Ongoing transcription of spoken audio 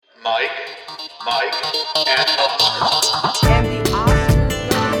Mike, and Oscar. And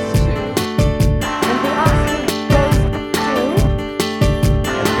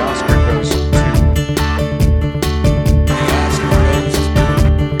the Oscar goes to... And the Oscar goes to...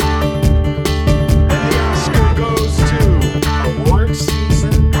 And the Oscar goes to award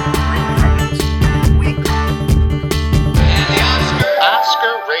season recaps week. And the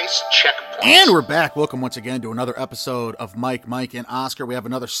Oscar race checkpoint. And we're back. Welcome once again to another episode of Mike, and Oscar. We have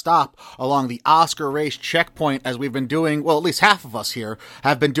another stop along the Oscar race checkpoint, as we've been doing, well, at least half of us here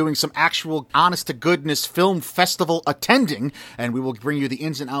have been doing some actual honest-to-goodness film festival attending, and we will bring you the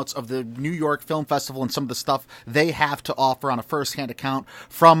ins and outs of the New York Film Festival and some of the stuff they have to offer on a first-hand account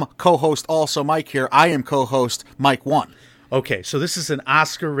from co-host also Mike here. I am co-host Mike 1. Okay, so this is an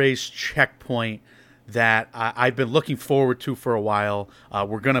Oscar race checkpoint that I've been looking forward to for a while.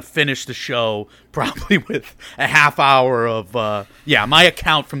 We're going to finish the show probably with a half hour of, my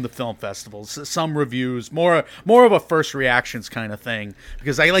account from the film festivals, some reviews, more of a first reactions kind of thing,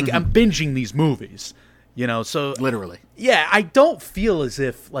 because I'm binging these movies, so. Literally. Yeah, I don't feel as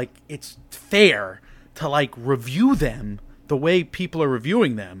if, it's fair to, review them the way people are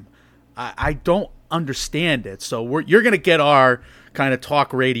reviewing them. I don't understand it. So you're going to get our kind of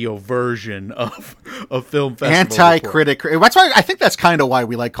talk radio version of film festival anti-critic. That's why I think that's kind of why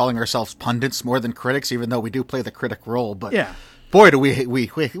we like calling ourselves pundits more than critics, even though we do play the critic role. But yeah, boy, do we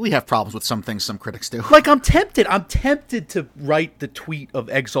have problems with some things some critics do. I'm tempted to write the tweet of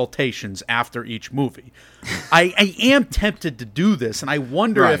exaltations after each movie. I am tempted to do this, and I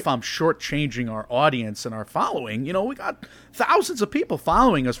wonder if I'm shortchanging our audience and our following. We got thousands of people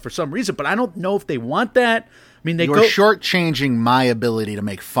following us for some reason, but I don't know if they want that. I mean, you're shortchanging my ability to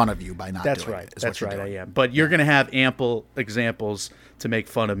make fun of you by not doing it. That's right, I am. But you're going to have ample examples to make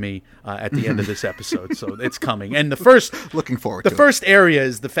fun of me at the end of this episode, so it's coming. And the first... Looking forward to it. The first area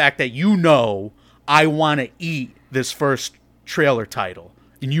is the fact that I want to eat this first trailer title.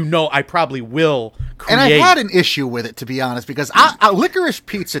 And I probably will create... And I had an issue with it, to be honest, because licorice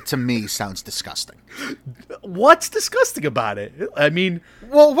pizza to me sounds disgusting. What's disgusting about it? I mean...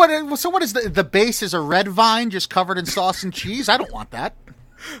 Well, what is the base is a red vine just covered in sauce and cheese? I don't want that.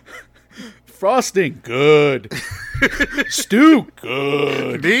 Frosting, good. Stew,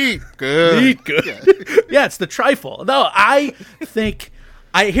 good. Meat, good. Meat, good. Yeah, it's the trifle. No, I think...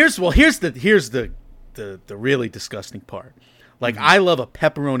 Here's the really disgusting part. I love a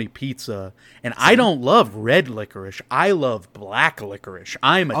pepperoni pizza, and I don't love red licorice. I love black licorice.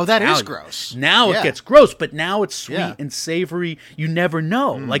 I'm Italian. Oh, that is gross. Now it gets gross, but now it's sweet and savory. You never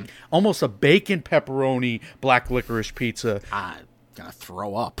know. Almost a bacon pepperoni black licorice pizza. I'm going to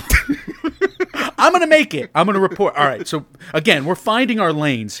throw up. I'm going to make it. I'm going to report. All right, so again, we're finding our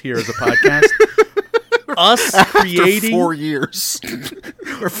lanes here as a podcast. Us creating... After 4 years.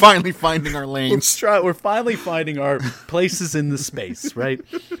 We're finally finding our lanes. We're finally finding our places in the space, right?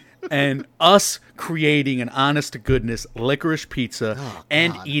 And us creating an honest-to-goodness licorice pizza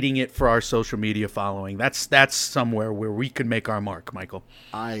and eating it for our social media following. That's somewhere where we can make our mark, Michael.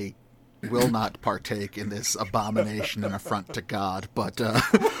 I will not partake in this abomination and affront to God, but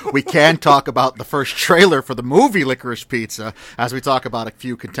we can talk about the first trailer for the movie Licorice Pizza as we talk about a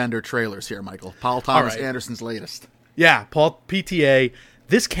few contender trailers here, Michael. Paul Thomas Anderson's latest. Yeah, Paul PTA.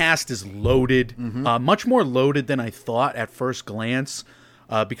 This cast is loaded, much more loaded than I thought at first glance,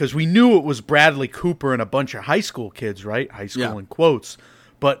 because we knew it was Bradley Cooper and a bunch of high school kids, right? High school in quotes.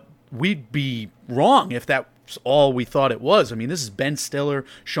 But we'd be wrong if that's all we thought it was. I mean, this is Ben Stiller,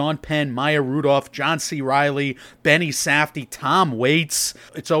 Sean Penn, Maya Rudolph, John C. Reilly, Benny Safdie, Tom Waits.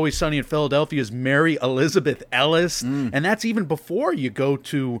 It's Always Sunny in Philadelphia's Mary Elizabeth Ellis. And that's even before you go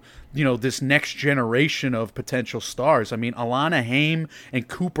to, this next generation of potential stars. I mean, Alana Haim and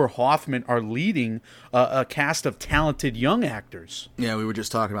Cooper Hoffman are leading a cast of talented young actors. Yeah, we were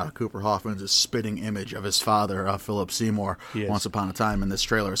just talking about Cooper Hoffman's spitting image of his father, Philip Seymour, once upon a time in this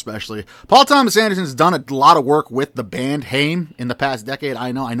trailer especially. Paul Thomas Anderson's done a lot of work with the band Haim in the past decade.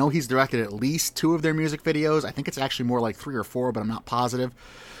 I know he's directed at least 2 of their music videos. I think it's actually more like 3 or 4, but I'm not positive.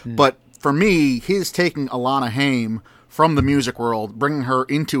 But for me, his taking Alana Haim from the music world, bringing her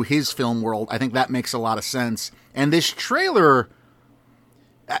into his film world, I think that makes a lot of sense. And this trailer,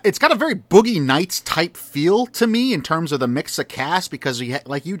 it's got a very Boogie Nights type feel to me in terms of the mix of cast, because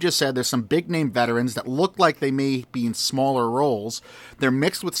like you just said, there's some big name veterans that look like they may be in smaller roles. They're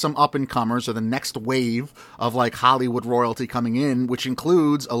mixed with some up and comers, or the next wave of Hollywood royalty coming in, which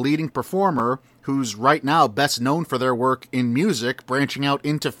includes a leading performer who's right now best known for their work in music, branching out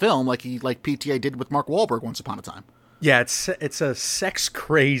into film like PTA did with Mark Wahlberg once upon a time. Yeah, it's a sex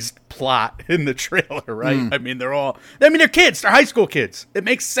crazed plot in the trailer, right? I mean, they're kids. They're high school kids. It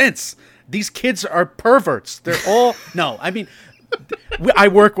makes sense. These kids are perverts. They're all no. I mean, I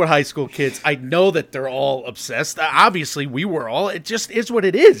work with high school kids. I know that they're all obsessed. Obviously, we were all. It just is what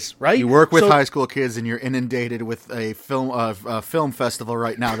it is, right? You work with high school kids, and you're inundated with a film festival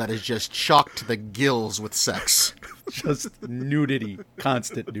right now that is just chocked to the gills with sex. Just nudity,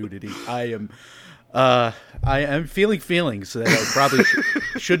 constant nudity. I am feeling feelings that I probably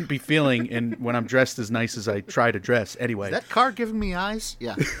shouldn't be feeling when I'm dressed as nice as I try to dress. Anyway, Is that car giving me eyes?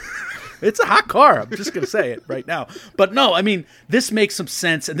 Yeah. it's a hot car. I'm just going to say it right now. But no, I mean, this makes some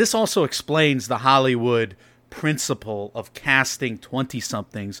sense. And this also explains the Hollywood principle of casting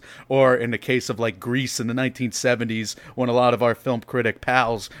 20-somethings, or in the case of like Grease in the 1970s, when a lot of our film critic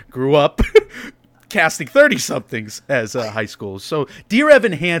pals grew up casting 30-somethings as high schools. So Dear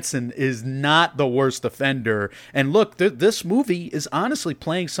Evan Hansen is not the worst offender. And look, this movie is honestly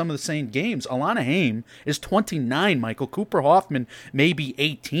playing some of the same games. Alana Haim is 29, Michael. Cooper Hoffman may be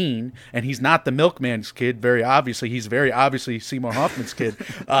 18, and he's not the milkman's kid, very obviously. He's very obviously Seymour Hoffman's kid.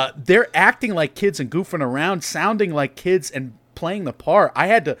 They're acting like kids and goofing around, sounding like kids and playing the part.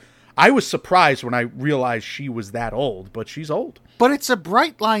 I was surprised when I realized she was that old, but she's old. But it's a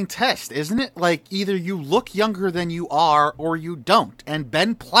bright line test, isn't it? Like, either you look younger than you are or you don't. And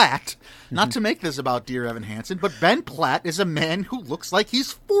Ben Platt, not to make this about Dear Evan Hansen, but Ben Platt is a man who looks like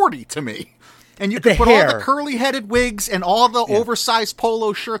he's 40 to me. And you can put all the curly-headed wigs and all the oversized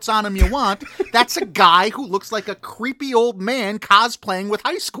polo shirts on him you want. That's a guy who looks like a creepy old man cosplaying with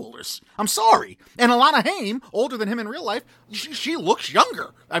high schoolers. I'm sorry. And Alana Haim, older than him in real life, she looks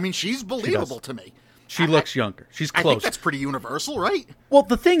younger. I mean, she's believable to me. She looks younger. She's close. I think that's pretty universal, right? Well,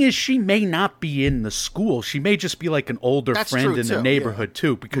 the thing is, she may not be in the school. She may just be like an older friend in the neighborhood,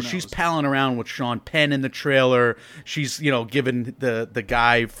 too, because she's palling around with Sean Penn in the trailer. She's, giving the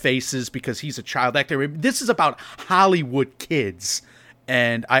guy faces because he's a child actor. This is about Hollywood kids,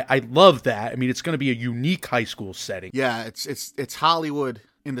 and I love that. I mean, it's going to be a unique high school setting. Yeah, it's Hollywood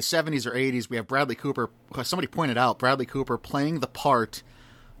in the 70s or 80s. We have Bradley Cooper. Somebody pointed out Bradley Cooper playing the part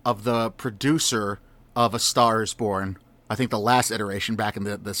of the producer of A Star Is Born. I think the last iteration back in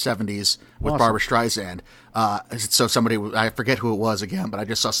the 70s with Barbra Streisand. So somebody, I forget who it was again, but I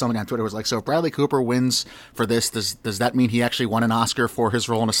just saw somebody on Twitter was like, so if Bradley Cooper wins for this, does that mean he actually won an Oscar for his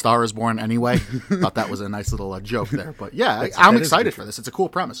role in A Star Is Born anyway? Thought that was a nice little joke there. But yeah, I'm excited for this. It's a cool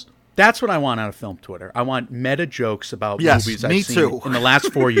premise. That's what I want out of film Twitter. I want meta jokes about movies I've seen in the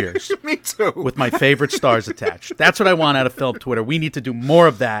last 4 years. Me too. With my favorite stars attached. That's what I want out of film Twitter. We need to do more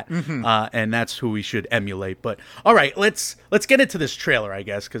of that, and that's who we should emulate. But all right, let's get into this trailer, I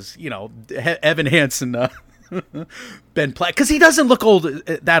guess, because Evan Hansen, Ben Platt, because he doesn't look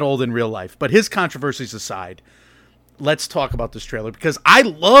that old in real life. But his controversies aside, let's talk about this trailer because I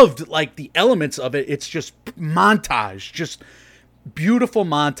loved the elements of it. It's just montage, just beautiful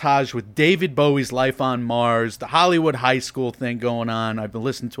montage with David Bowie's Life on Mars, the Hollywood high school thing going on. I've been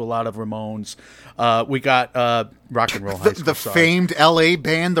listening to a lot of Ramones. We got Rock and Roll High School. The famed L.A.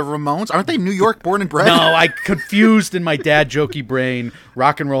 band, the Ramones. Aren't they New York born and bred? No, I confused in my dad jokey brain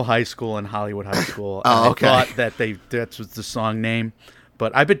Rock and Roll High School and Hollywood High School. Okay. I thought that was the song name.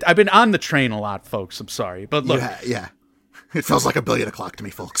 But I've been on the train a lot, folks. I'm sorry. But look. Yeah. It feels like 1,000,000,000 o'clock to me,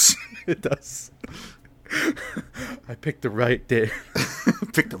 folks. It does. I picked the right day.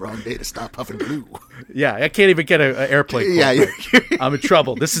 Picked the wrong day to stop puffing glue. Yeah, I can't even get an airplane. Yeah, I'm in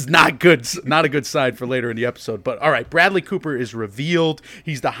trouble. This is not good. Not a good sign for later in the episode. But all right, Bradley Cooper is revealed.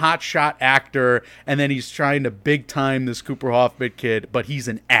 He's the hotshot actor, and then he's trying to big time this Cooper Hoffman kid, but he's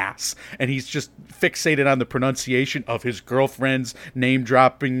an ass, and he's just fixated on the pronunciation of his girlfriend's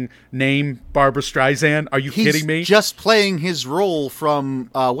name-dropping name, Barbra Streisand. Are you kidding me? He's just playing his role from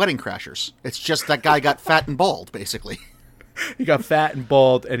Wedding Crashers. It's just that guy got fat and bald, basically. He got fat and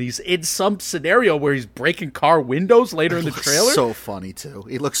bald, and he's in some scenario where he's breaking car windows later in the trailer. So funny, too.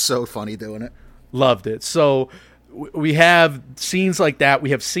 He looks so funny doing it. Loved it. So we have scenes like that.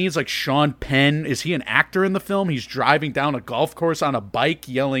 We have scenes like Sean Penn. Is he an actor in the film? He's driving down a golf course on a bike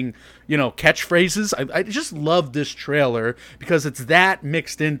yelling, catchphrases. I just love this trailer because it's that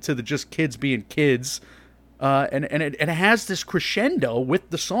mixed into the just kids being kids. And it has this crescendo with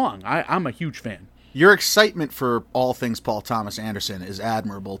the song. I'm a huge fan. Your excitement for all things Paul Thomas Anderson is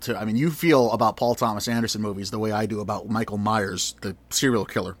admirable, too. I mean, you feel about Paul Thomas Anderson movies the way I do about Michael Myers, the serial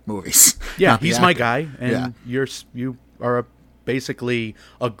killer movies. Yeah, he's my guy, and you are basically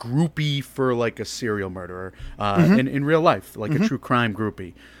a groupie for a serial murderer in real life, a true crime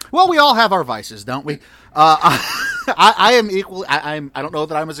groupie. Well, we all have our vices, don't we? I am equally. I don't know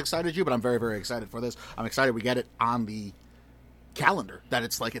that I'm as excited as you, but I'm very, very excited for this. I'm excited we get it on the calendar, that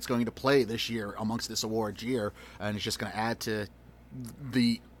it's like it's going to play this year amongst this awards year, and it's just going to add to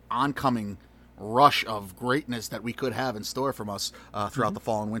the oncoming rush of greatness that we could have in store from us throughout the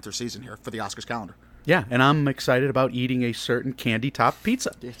fall and winter season here for the Oscars calendar. Yeah, and I'm excited about eating a certain candy top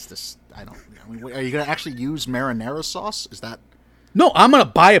pizza. It's this. I mean, are you going to actually use marinara sauce? Is that? No, I'm going to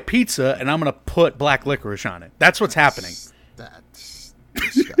buy a pizza and I'm going to put black licorice on it. That's what's happening. That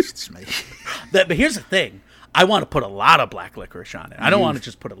disgusts me. But here's the thing. I want to put a lot of black licorice on it. I don't want to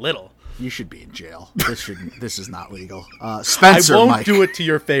just put a little. You should be in jail. This is not legal. Spencer, I won't Mike. do it to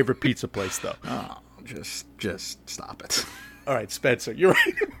your favorite pizza place, though. Oh, just stop it. All right, Spencer, you're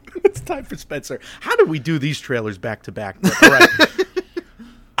right. It's time for Spencer. How did we do these trailers back to back? All right.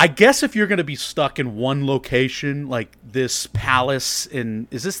 I guess if you're going to be stuck in one location, like this palace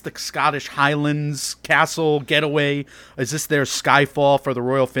is this the Scottish Highlands Castle Getaway? Is this their Skyfall for the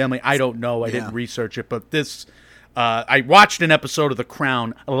royal family? I don't know. I didn't research it, but this... I watched an episode of The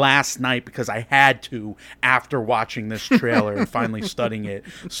Crown last night because I had to after watching this trailer and finally studying it.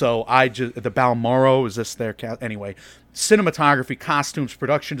 So the Balmoral, is this their anyway, cinematography, costumes,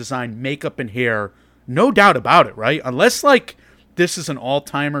 production design, makeup, and hair, no doubt about it, right? Unless like this is an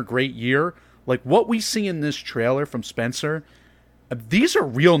all-timer great year, like what we see in this trailer from Spencer, these are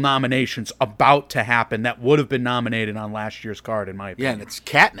real nominations about to happen that would have been nominated on last year's card, in my opinion. Yeah, and it's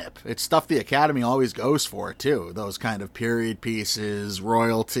catnip. It's stuff the Academy always goes for, too. Those kind of period pieces,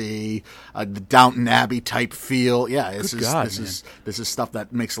 royalty, the Downton Abbey type feel. Yeah, this is stuff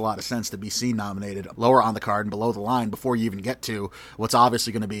that makes a lot of sense to be seen nominated lower on the card and below the line before you even get to what's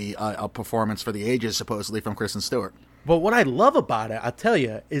obviously going to be a performance for the ages, supposedly, from Kristen Stewart. But what I love about it, I'll tell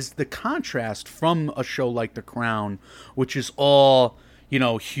you, is the contrast from a show like The Crown, which is all,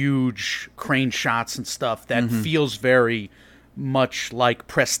 huge crane shots and stuff that feels very much like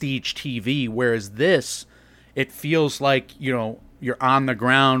prestige TV, whereas this, it feels like, you're on the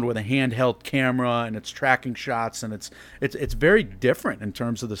ground with a handheld camera and it's tracking shots, and it's very different in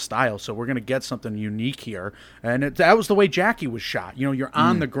terms of the style. So we're going to get something unique here. And that was the way Jackie was shot. You're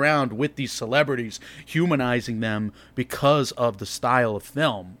on the ground with these celebrities, humanizing them because of the style of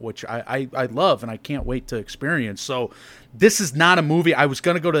film, which I love and I can't wait to experience. So this is not a movie. I was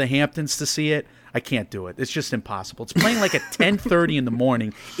going to go to the Hamptons to see it. I can't do it. It's just impossible. It's playing like at 10:30 in the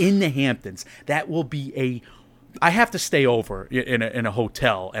morning in the Hamptons. That will be I have to stay over in a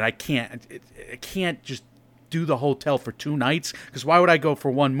hotel, and I can't just do the hotel for 2 nights, because why would I go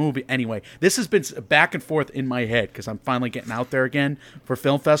for one movie? Anyway, this has been back and forth in my head because I'm finally getting out there again for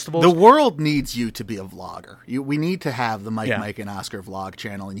film festivals. The world needs you to be a vlogger. We need to have the Mike and Oscar vlog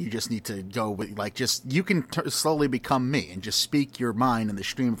channel, and you just need to go with you can slowly become me and just speak your mind in the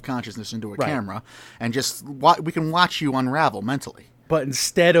stream of consciousness into a camera, and just we can watch you unravel mentally. But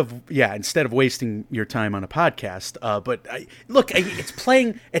instead of wasting your time on a podcast, it's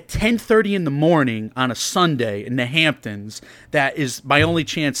playing at 10:30 in the morning on a Sunday in the Hamptons. That is my only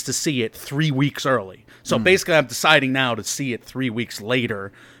chance to see it 3 weeks early. So basically, I'm deciding now to see it 3 weeks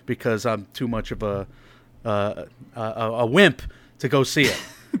later because I'm too much of a wimp to go see it.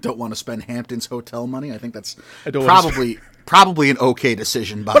 Don't want to spend Hamptons hotel money. I think that's probably an okay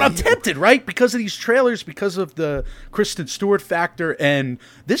decision. But I'm tempted, right? Because of these trailers, because of the Kristen Stewart factor, and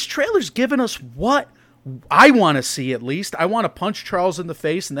this trailer's given us what I want to see. At least I want to punch Charles in the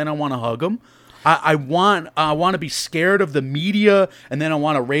face, and then I want to hug him. I want to be scared of the media, and then I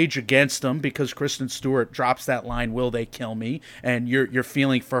want to rage against them because Kristen Stewart drops that line, "Will they kill me?" And you're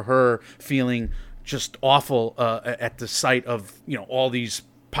feeling for her, feeling just awful at the sight of all these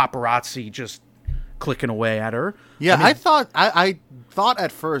paparazzi just clicking away at her. Yeah, I thought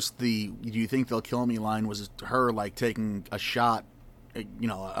at first "Do you think they'll kill me?" line was her like taking a shot,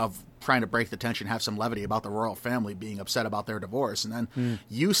 of trying to break the tension, have some levity about the royal family being upset about their divorce, and then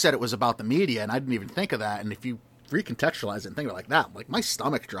you said it was about the media, and I didn't even think of that. And if you recontextualize it and think of it like that, like my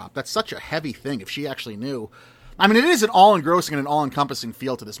stomach dropped. That's such a heavy thing. If she actually knew. I mean, it is an all-engrossing and an all-encompassing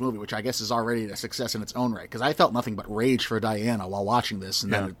feel to this movie, which I guess is already a success in its own right, because I felt nothing but rage for Diana while watching this,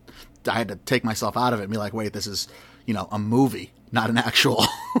 and then I had to take myself out of it and be like, wait, this is, a movie, not an actual,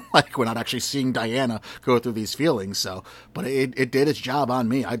 we're not actually seeing Diana go through these feelings, so, but it did its job on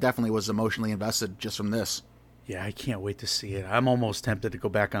me. I definitely was emotionally invested just from this. Yeah, I can't wait to see it. I'm almost tempted to go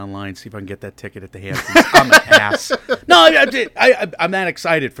back online, see if I can get that ticket at the Hamptons. I'm an ass. No, I'm that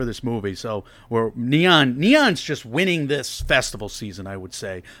excited for this movie. So Neon's just winning this festival season, I would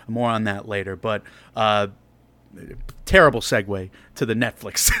say. More on that later. But terrible segue to the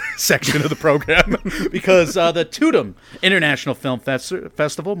Netflix section of the program because the Tudum International Film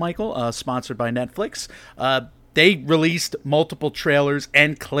Festival, Michael, sponsored by Netflix, they released multiple trailers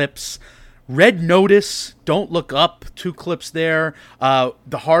and clips. Red Notice, Don't Look Up, 2 clips there.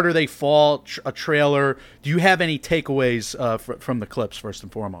 The Harder They Fall, a trailer. Do you have any takeaways from the clips, first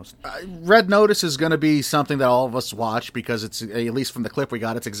and foremost? Red Notice is going to be something that all of us watch because it's, at least from the clip we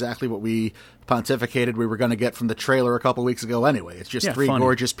got, it's exactly what we pontificated we were going to get from the trailer a couple weeks ago anyway. It's just three funny,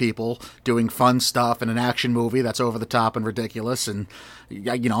 gorgeous people doing fun stuff in an action movie that's over the top and ridiculous. And,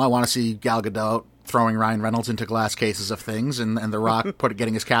 I want to see Gal Gadot throwing Ryan Reynolds into glass cases of things, and The Rock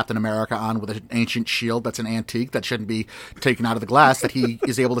getting his Captain America on with an ancient shield that's an antique that shouldn't be taken out of the glass that he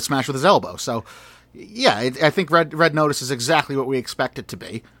is able to smash with his elbow. So, yeah, I think Red Notice is exactly what we expect it to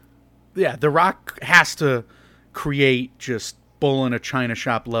be. Yeah, The Rock has to create just bull in a china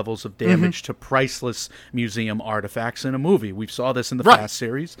shop levels of damage to priceless museum artifacts in a movie. We saw this in the Fast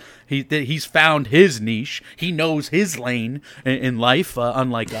series. He's found his niche. He knows his lane in life,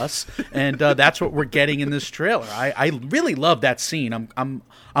 unlike us, and that's what we're getting in this trailer. I really love that scene. I'm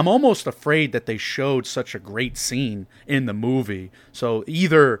almost afraid that they showed such a great scene in the movie. So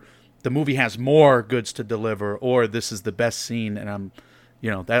either the movie has more goods to deliver, or this is the best scene, and I'm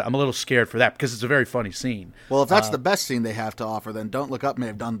a little scared for that because it's a very funny scene. Well, if that's the best scene they have to offer, then Don't Look Up may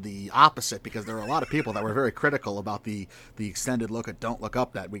have done the opposite, because there were a lot of people that were very critical about the extended look at Don't Look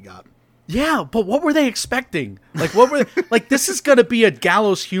Up that we got. Yeah, but what were they expecting? Like, this is going to be a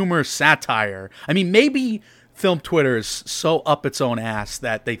gallows humor satire. I mean, maybe film Twitter is so up its own ass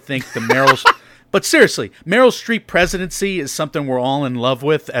that they think the Meryl... But seriously, Meryl Streep presidency is something we're all in love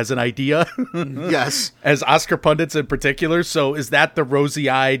with as an idea. Yes. As Oscar pundits in particular. So is that the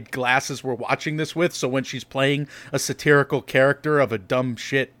rosy-eyed glasses we're watching this with? So when she's playing a satirical character of a dumb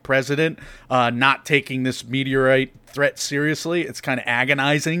shit president, not taking this meteorite threat seriously, it's kind of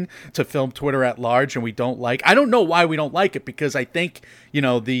agonizing to film Twitter at large, and we don't like. I don't know why we don't like it, because I think,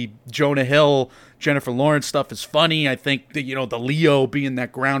 the Jonah Hill, Jennifer Lawrence stuff is funny. I think the Leo being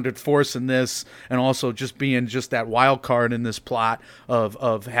that grounded force in this, and also just being just that wild card in this plot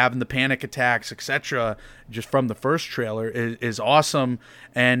of having the panic attacks, etc., just from the first trailer is awesome.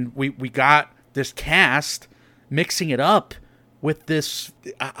 And we got this cast mixing it up with this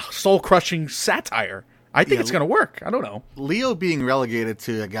soul-crushing satire. I think it's going to work. I don't know. Leo being relegated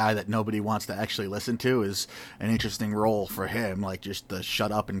to a guy that nobody wants to actually listen to is an interesting role for him, like just the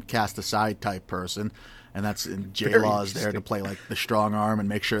shut up and cast aside type person. And that's J-Law's there to play like the strong arm and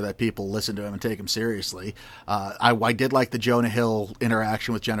make sure that people listen to him and take him seriously. I did like the Jonah Hill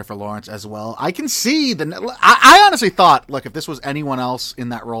interaction with Jennifer Lawrence as well. I can see I honestly thought, look, if this was anyone else in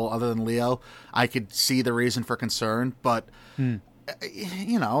that role other than Leo, I could see the reason for concern, but...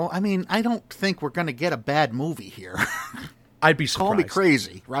 I mean, I don't think we're going to get a bad movie here. I'd be surprised. Call me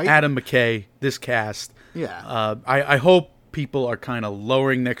crazy, right? Adam McKay, this cast. Yeah. I hope people are kind of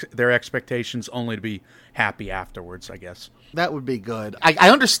lowering their expectations only to be happy afterwards, I guess. That would be good. I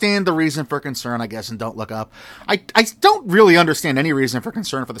understand the reason for concern, I guess, and Don't Look Up. I don't really understand any reason for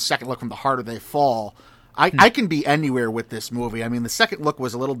concern for the second look from The Harder They Fall. I can be anywhere with this movie. I mean, the second look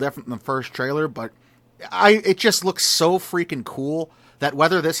was a little different than the first trailer, but... it just looks so freaking cool that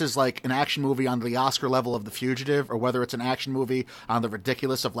whether this is like an action movie on the Oscar level of The Fugitive or whether it's an action movie on the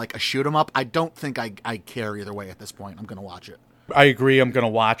ridiculous of like a shoot 'em up, I don't think I care either way at this point. I'm going to watch it. I agree. I'm going to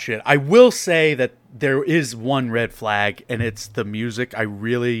watch it. I will say that there is one red flag, and it's the music. I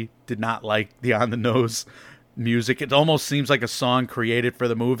really did not like the on-the-nose music. It almost seems like a song created for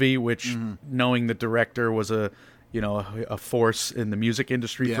the movie, which knowing the director was a force in the music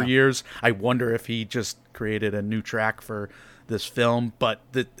industry for years. I wonder if he just created a new track for this film, but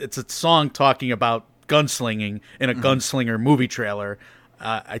it's a song talking about gunslinging in a gunslinger movie trailer.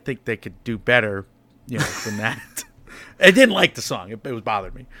 I think they could do better, than that. I didn't like the song. It was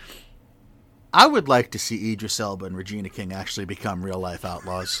bothering me. I would like to see Idris Elba and Regina King actually become real life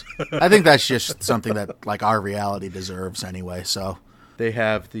outlaws. I think that's just something that like our reality deserves anyway. So they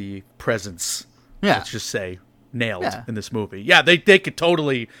have the presence. Yeah. Let's just say. Nailed in this movie. Yeah, they could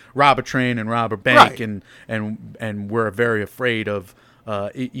totally rob a train and rob a bank, right. and we're very afraid of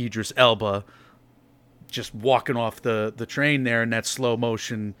Idris Elba just walking off the train there in that slow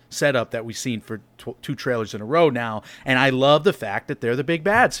motion setup that we've seen for 2 trailers in a row now. And I love the fact that they're the big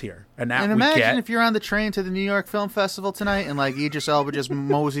bads here. And imagine if you're on the train to the New York Film Festival tonight and like Idris Elba just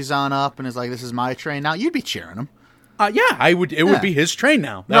moseys on up and is like, "This is my train now," you'd be cheering him. Yeah, I would. It would be his train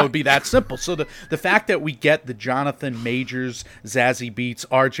now. That would be that simple. So the fact that we get the Jonathan Majors, Zazie Beetz,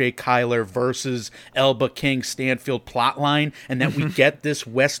 R.J. Kyler versus Elba King Stanfield plotline, and that we get this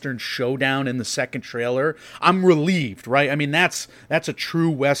Western showdown in the second trailer, I'm relieved, right? I mean, that's a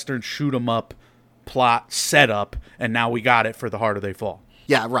true Western shoot 'em up plot setup, and now we got it for The Harder They Fall.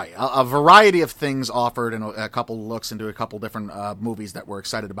 Yeah, right. A variety of things offered and a couple looks into a couple different movies that we're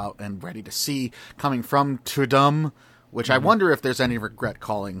excited about and ready to see coming from Tudum, which I wonder if there's any regret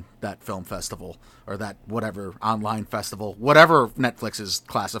calling that film festival or that whatever online festival, whatever Netflix is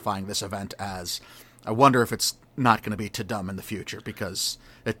classifying this event as. I wonder if it's not going to be Tudum in the future because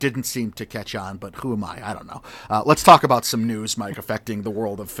it didn't seem to catch on, but who am I? I don't know. Let's talk about some news, Mike, affecting the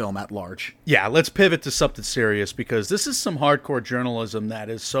world of film at large. Yeah, let's pivot to something serious because this is some hardcore journalism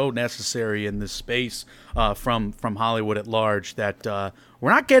that is so necessary in this space from Hollywood at large that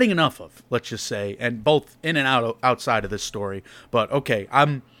we're not getting enough of, let's just say, and both in and outside of this story. But, okay,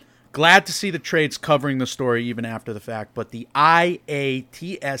 I'm glad to see the trades covering the story even after the fact, but the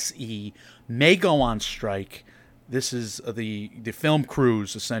IATSE may go on strike. This is the film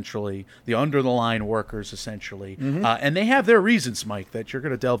crews, essentially, the under-the-line workers, essentially. And they have their reasons, Mike, that you're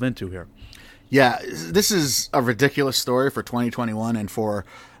going to delve into here. Yeah, this is a ridiculous story for 2021 and for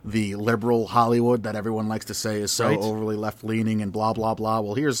the liberal Hollywood that everyone likes to say is so overly left-leaning and blah, blah, blah.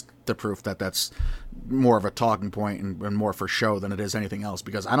 Well, here's the proof that that's more of a talking point and more for show than it is anything else,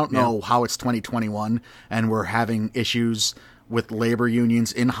 because I don't know how it's 2021 and we're having issues with labor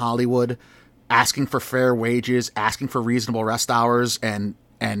unions in Hollywood asking for fair wages, asking for reasonable rest hours, and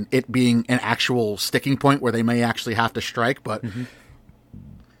it being an actual sticking point where they may actually have to strike. But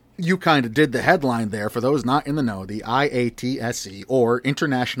you kind of did the headline there. For those not in the know, the IATSE, or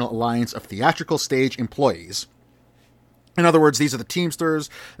International Alliance of Theatrical Stage Employees. In other words, these are the Teamsters,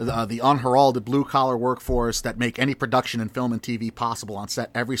 the unheralded blue-collar workforce that make any production in film and TV possible on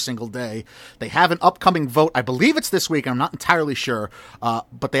set every single day. They have an upcoming vote. I believe it's this week. I'm not entirely sure.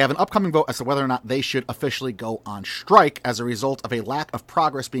 But they have an upcoming vote as to whether or not they should officially go on strike as a result of a lack of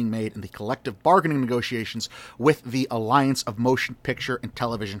progress being made in the collective bargaining negotiations with the Alliance of Motion Picture and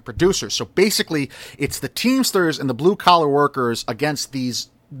Television Producers. So basically, it's the Teamsters and the blue-collar workers against these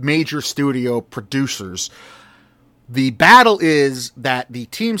major studio producers. The battle is that the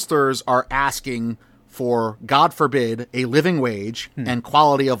Teamsters are asking for, God forbid, a living wage and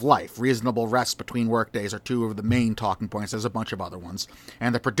quality of life. Reasonable rest between workdays are two of the main talking points. There's a bunch of other ones.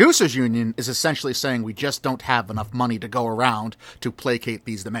 And the Producers Union is essentially saying we just don't have enough money to go around to placate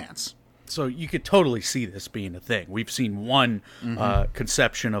these demands. So you could totally see this being a thing. We've seen one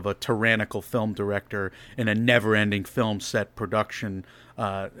conception of a tyrannical film director in a never-ending film set production.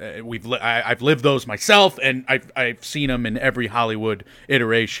 I've lived those myself, and I've seen them in every Hollywood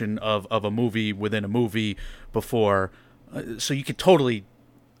iteration of a movie within a movie before. So you could totally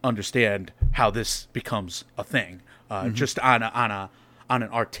understand how this becomes a thing, just on an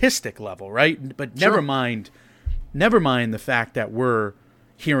artistic level, right? But never mind the fact that we're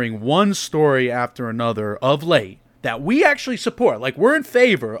hearing one story after another of late that we actually support. Like, we're in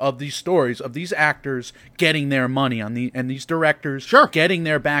favor of these stories of these actors getting their money and these directors getting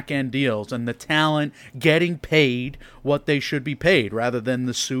their back-end deals and the talent getting paid what they should be paid, rather than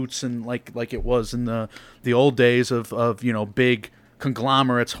the suits and like it was in the old days of big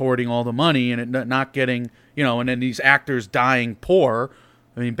conglomerates hoarding all the money and it not getting, and then these actors dying poor.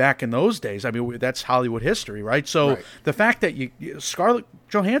 I mean, back in those days, that's Hollywood history, right? So the fact that Scarlett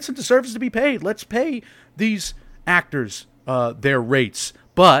Johansson deserves to be paid. Let's pay these actors their rates.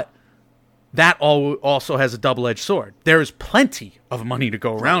 But that also has a double-edged sword. There is plenty of money to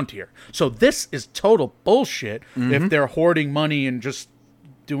go around here. So this is total bullshit if they're hoarding money and just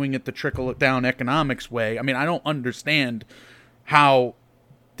doing it the trickle-down economics way. I mean, I don't understand how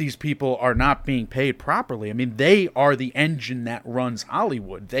these people are not being paid properly. I mean, they are the engine that runs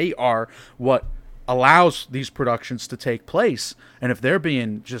Hollywood. They are what allows these productions to take place. And if they're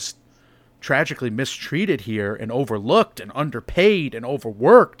being just tragically mistreated here and overlooked and underpaid and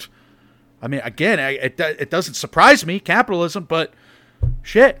overworked, I mean, again, it doesn't surprise me, capitalism, but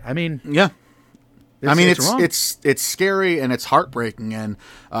shit, I mean... Yeah. It's scary and it's heartbreaking. And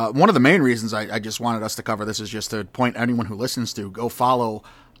one of the main reasons I just wanted us to cover this is just to point anyone who listens to go follow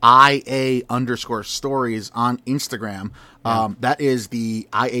IA_stories on Instagram. That is the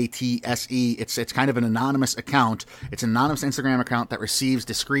IATSE. It's kind of an anonymous account. It's an anonymous Instagram account that receives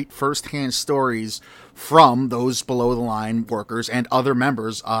discrete firsthand stories from those below the line workers and other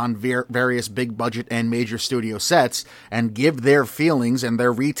members on various big budget and major studio sets, and give their feelings and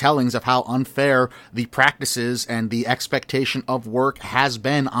their retellings of how unfair the practices and the expectation of work has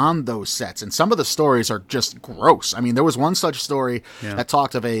been on those sets. And some of the stories are just gross. I mean, there was one such story that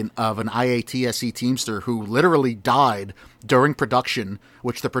talked of an IATSE Teamster who literally died during production,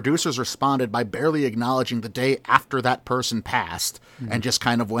 which the producers responded by barely acknowledging the day after that person passed and just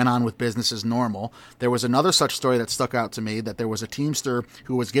kind of went on with business as normal. There was another such story that stuck out to me, that there was a Teamster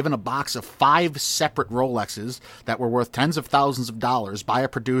who was given a box of 5 separate Rolexes that were worth tens of thousands of dollars by a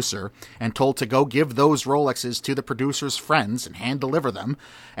producer and told to go give those Rolexes to the producer's friends and hand deliver them.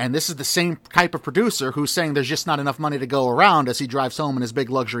 And this is the same type of producer who's saying there's just not enough money to go around as he drives home in his big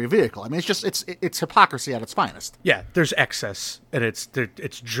luxury vehicle. I mean, it's hypocrisy at its finest. Yeah, there's excess, and it's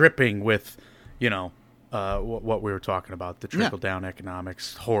dripping with, what we were talking about, the trickle-down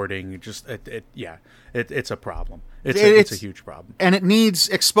economics, hoarding, it's a problem. It's a huge problem. And it needs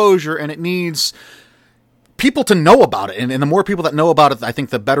exposure, and it needs people to know about it. And the more people that know about it, I think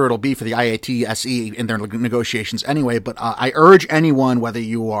the better it'll be for the IATSE in their negotiations anyway. But I urge anyone, whether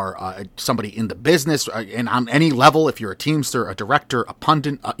you are somebody in the business and on any level, if you're a Teamster, a director, a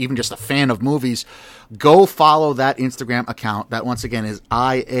pundit, even just a fan of movies, go follow that Instagram account. That, once again, is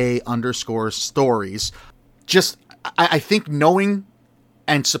IA_stories. Just, I think knowing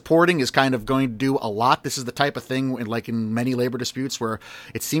and supporting is kind of going to do a lot. This is the type of thing, like in many labor disputes, where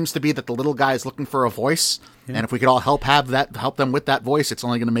it seems to be that the little guy is looking for a voice. Yeah. And if we could all help them with that voice, it's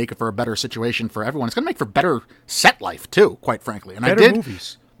only going to make it for a better situation for everyone. It's going to make for better set life too, quite frankly. And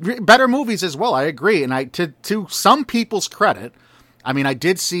better movies as well. I agree. And to some people's credit, I mean, I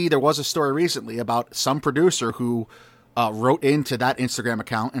did see there was a story recently about some producer who wrote into that Instagram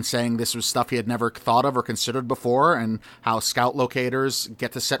account and saying this was stuff he had never thought of or considered before, and how scout locators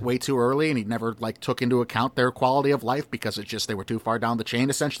get to set way too early, and he never took into account their quality of life because it's just they were too far down the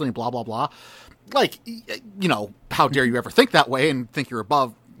chain, essentially, and blah, blah, blah. How dare you ever think that way and think you're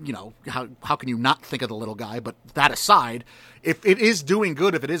above, how can you not think of the little guy? But that aside, if it is doing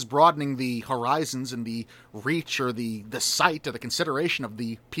good, if it is broadening the horizons and the reach or the sight or the consideration of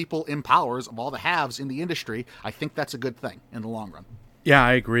the people in powers of all the haves in the industry, I think that's a good thing in the long run. Yeah,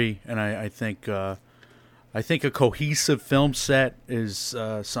 I agree. And I think a cohesive film set is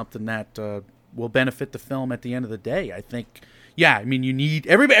something that will benefit the film at the end of the day. I think, you need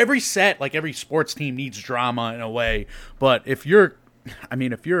every set, like every sports team needs drama in a way. But if you're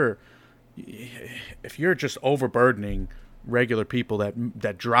just overburdening regular people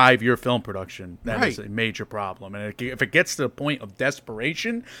that drive your film production, that is a major problem. And if it gets to the point of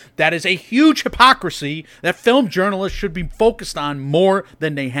desperation, that is a huge hypocrisy that film journalists should be focused on more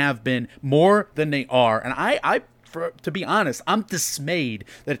than they have been, more than they are. And to be honest, I'm dismayed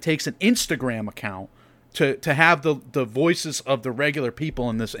that it takes an Instagram account to have the voices of the regular people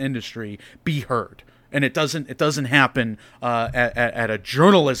in this industry be heard. And it doesn't happen at a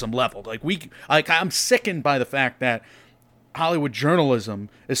journalism level. I'm sickened by the fact that Hollywood journalism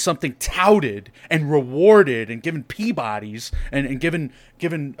is something touted and rewarded and given Peabodys and given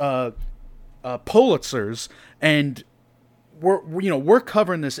Pulitzers, and we're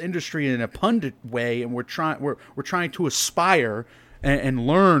covering this industry in a pundit way, and we're trying to aspire and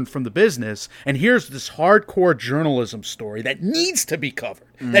learn from the business. And here's this hardcore journalism story that needs to be covered,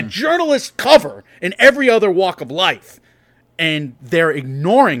 that journalists cover in every other walk of life, and they're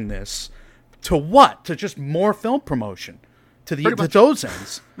ignoring this to what? To just more film promotion. To those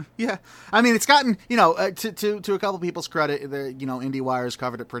ends. Yeah. I mean, it's gotten, to a couple people's credit, IndieWire's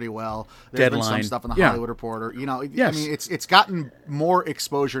covered it pretty well. There's been some stuff in the Hollywood Reporter. Yes. I mean, it's gotten more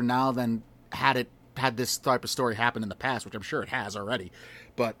exposure now than had this type of story happen in the past, which I'm sure it has already.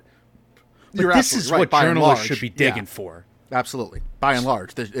 But this is what journalists should be digging for. Absolutely. By and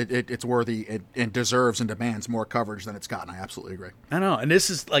large, it's worthy and deserves and demands more coverage than it's gotten. I absolutely agree. I know. And this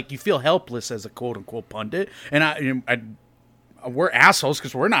is you feel helpless as a quote-unquote pundit. And we're assholes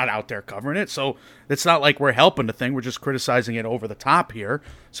because we're not out there covering it. So it's not like we're helping the thing. We're just criticizing it over the top here.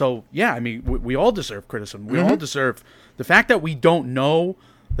 So, we all deserve criticism. We all deserve the fact that we don't know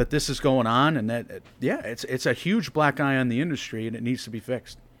that this is going on, and that, it's a huge black eye on the industry, and it needs to be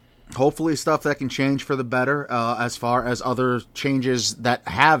fixed. Hopefully stuff that can change for the better, as far as other changes that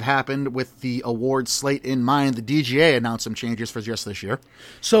have happened with the award slate in mind. The DGA announced some changes for just this year.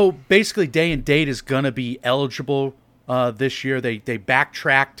 So basically Day and Date is going to be eligible this year. They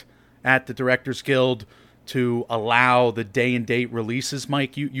backtracked at the Directors Guild to allow the Day and Date releases.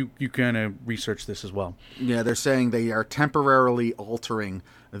 Mike, you kind of research this as well. Yeah, they're saying they are temporarily altering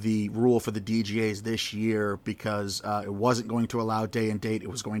the rule for the DGAs this year because it wasn't going to allow Day and Date. It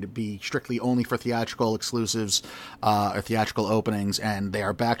was going to be strictly only for theatrical exclusives or theatrical openings, and they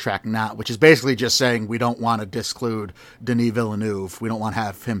are backtracking now, which is basically just saying we don't want to disclude Denis Villeneuve. We don't want to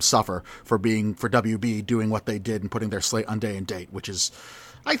have him suffer for WB doing what they did and putting their slate on Day and Date, which is,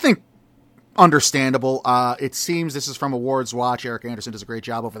 I think, understandable. It seems, this is from Awards Watch, Eric Anderson does a great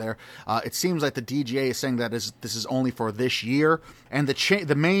job over there. It seems like the DGA is saying that this is only for this year, and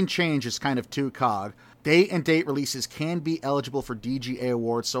the main change is kind of two-cog. Day and date releases can be eligible for DGA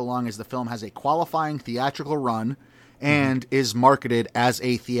awards so long as the film has a qualifying theatrical run and is marketed as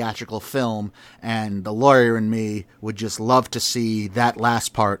a theatrical film, and the lawyer in me would just love to see that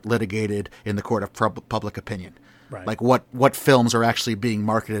last part litigated in the court of public opinion. Right. Like what films are actually being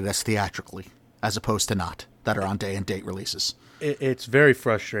marketed as theatrically as opposed to not, that are on day and date releases. It's very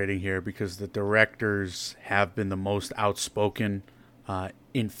frustrating here because the directors have been the most outspoken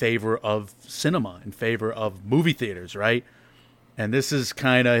in favor of cinema, in favor of movie theaters, right? And this is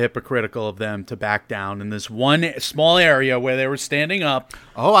kind of hypocritical of them to back down in this one small area where they were standing up.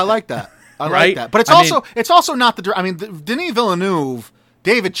 Oh, I like that. I Right? like that. But it's also not the. I mean, Denis Villeneuve,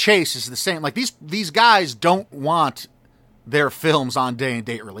 David Chase is the same. Like these guys don't want their films on day and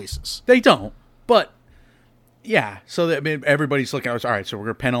date releases. They don't, but yeah. So I mean, everybody's looking at us. All right, so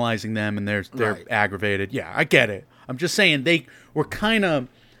we're penalizing them, and they're Right. aggravated. Yeah, I get it. I'm just saying they were kind of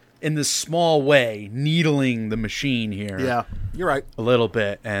in this small way needling the machine here. Yeah, you're right. A little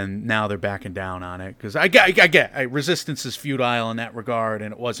bit, and now they're backing down on it because I get resistance is futile in that regard,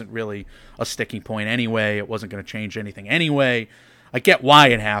 and it wasn't really a sticking point anyway. It wasn't going to change anything anyway. I get why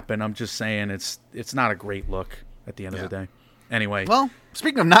it happened. I'm just saying it's not a great look at the end of the day. Anyway, Well,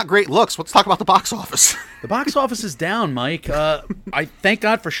 speaking of not great looks, let's talk about the box office. the box office is down, Mike. I thank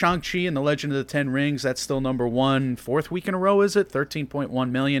God for Shang-Chi and the Legend of the Ten Rings. That's still number one. Fourth week in a row, is it?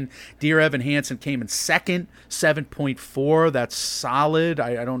 13.1 million. Dear Evan Hansen came in second, 7.4. That's solid.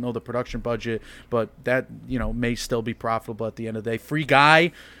 I don't know the production budget, but that may still be profitable at the end of the day. Free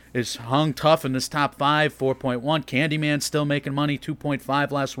Guy is hung tough in this top five, 4.1. Candyman still making money, 2.5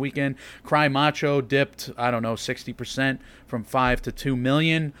 last weekend. Cry Macho dipped, 60% from 5 to 2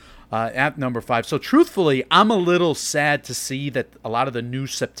 million at number 5. So truthfully, I'm a little sad to see that a lot of the new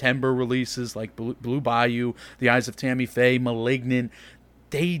September releases like Blue Bayou, The Eyes of Tammy Faye, Malignant,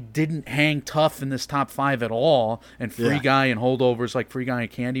 they didn't hang tough in this top 5 at all. And Free Guy and holdovers like Free Guy and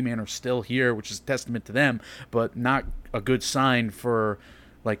Candyman are still here, which is a testament to them, but not a good sign for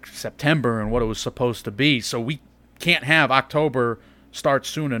like September and what it was supposed to be. So we can't have October start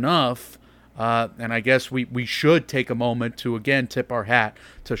soon enough. And I guess we should take a moment to, again, tip our hat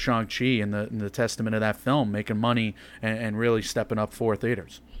to Shang-Chi and the testament of that film, making money and really stepping up for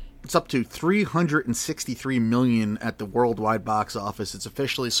theaters. It's up to $363 million at the worldwide box office. It's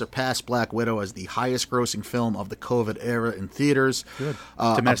officially surpassed Black Widow as the highest-grossing film of the COVID era in theaters. Good.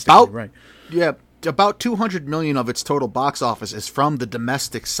 Domestically, right. Yeah, about $200 million of its total box office is from the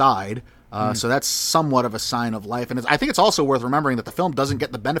domestic side. So that's somewhat of a sign of life. And I think it's also worth remembering that the film doesn't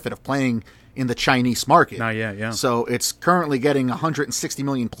get the benefit of playing in the Chinese market. Not yet, yeah. So it's currently getting $160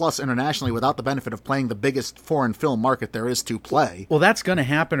 million plus internationally without the benefit of playing the biggest foreign film market there is to play. Well, that's going to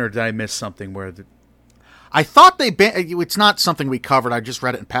happen, or did I miss something where I thought they it's not something we covered. I just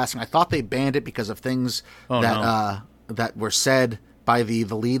read it in passing. I thought they banned it because of things that were said by the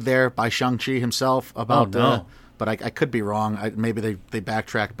lead there, by Shang-Chi himself about but I could be wrong. Maybe they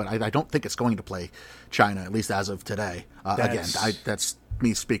backtracked, but I don't think it's going to play China, at least as of today. That's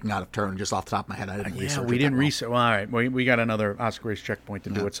me speaking out of turn, just off the top of my head. I didn't research. We didn't well. research. Well, all right, we got another Oscar race checkpoint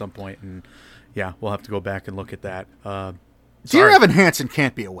to do at some point, and we'll have to go back and look at that. Dear Evan Hansen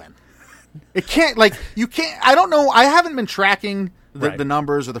can't be a win. It can't. You can't. I don't know. I haven't been tracking the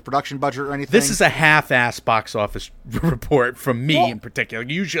numbers or the production budget or anything. This is a half-ass box office report from me in particular.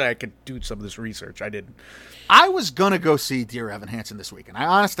 Usually I could do some of this research. I didn't. I was going to go see Dear Evan Hansen this weekend. I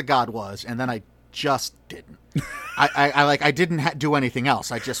honest to God was, and then I just didn't. I didn't do anything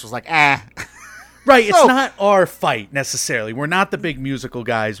else. I just was like, Right, it's not our fight necessarily. We're not the big musical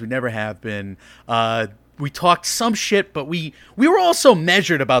guys. We never have been. We talked some shit, but we were also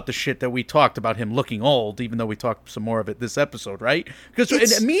measured about the shit that we talked about him looking old, even though we talked some more of it this episode, right?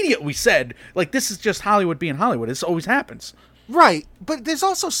 Because immediately we said, this is just Hollywood being Hollywood. This always happens. Right, but there's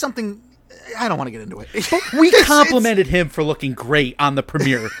also something... I don't want to get into it. We complimented him for looking great on the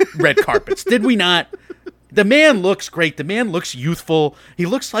premiere red carpets, did we not? The man looks great. The man looks youthful. He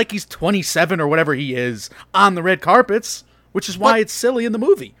looks like he's 27 or whatever he is on the red carpets, which is why it's silly in the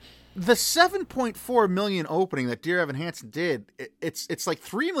movie. The 7.4 million opening that Dear Evan Hansen did, it's like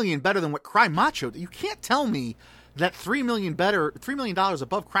 $3 million better than what Cry Macho did. You can't tell me that $3 million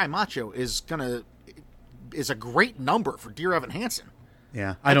above Cry Macho is a great number for Dear Evan Hansen.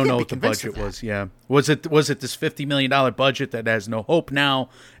 Yeah, I don't know what the budget was. Yeah, was it this $50 million budget that has no hope now,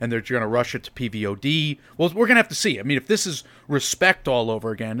 and they're going to rush it to PVOD? Well, we're going to have to see. I mean, if this is Respect all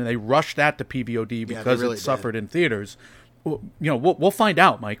over again, and they rushed that to PVOD because it suffered in theaters, we'll find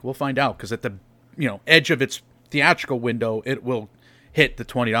out, Mike. We'll find out because at the edge of its theatrical window, it will hit the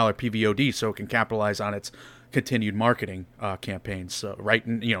 $20 PVOD, so it can capitalize on its continued marketing campaigns,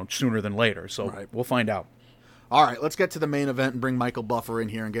 sooner than later. So we'll find out. All right, let's get to the main event and bring Michael Buffer in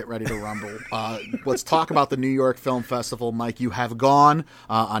here and get ready to rumble. Let's talk about the New York Film Festival. Mike, you have gone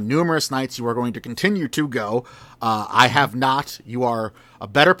on numerous nights. You are going to continue to go. I have not. You are a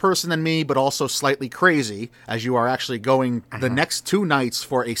better person than me, but also slightly crazy, as you are actually going the next 2 nights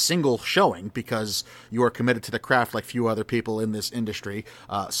for a single showing because you are committed to the craft like few other people in this industry.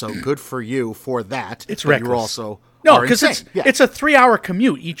 So good for you for that. It's but reckless. You also no, because it's a 3-hour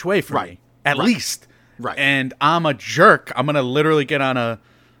commute each way for me, at least. Right. And I'm a jerk. I'm going to literally get on a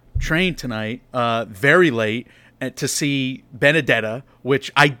train tonight, very late, to see Benedetta,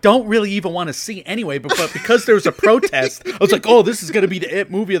 which I don't really even want to see anyway, but because there was a protest, I was like, oh, this is going to be the it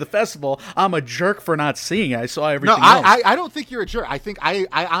movie of the festival. I'm a jerk for not seeing it. I saw everything else. I don't think you're a jerk. I think I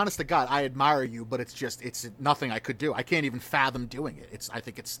honest to God, I admire you, but it's nothing I could do. I can't even fathom doing it. I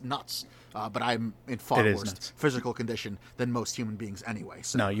think it's nuts. But I'm in far worse physical condition than most human beings anyway.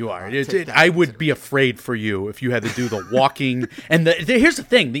 So, no, you are. I would be afraid for you if you had to do the walking. And here's the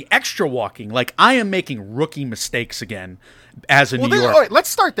thing, the extra walking. Like, I am making rookie mistakes again as a New Yorker. All right, let's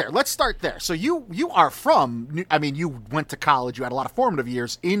start there. So you are from, you went to college. You had a lot of formative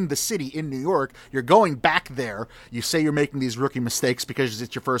years in the city in New York. You're going back there. You say you're making these rookie mistakes because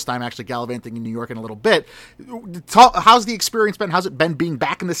it's your first time actually gallivanting in New York in a little bit. How's the experience been? How's it been being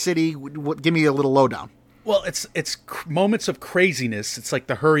back in the city? Give me a little lowdown. Well, it's moments of craziness. It's like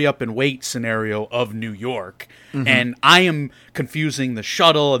the hurry up and wait scenario of New York, and I am confusing the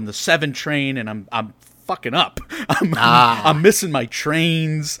shuttle and the 7 train, and I'm fucking up. I'm missing my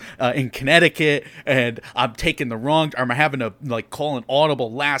trains in Connecticut, and I'm taking the wrong. I'm having to call an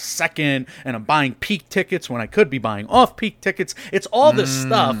audible last second, and I'm buying peak tickets when I could be buying off-peak tickets. It's all this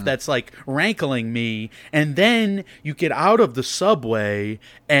stuff that's rankling me, and then you get out of the subway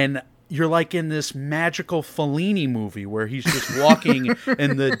and you're like in this magical Fellini movie where he's just walking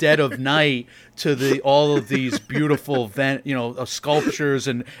in the dead of night to all of these beautiful sculptures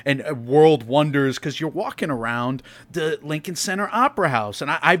and world wonders, because you're walking around the Lincoln Center Opera House. And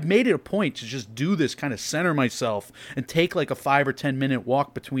I've made it a point to just do this, kind of center myself and take a 5 or 10 minute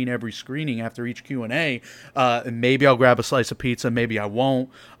walk between every screening after each Q&A. And maybe I'll grab a slice of pizza, maybe I won't.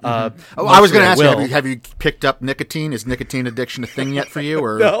 I was going to ask you, have you picked up nicotine? Is nicotine addiction a thing yet for you,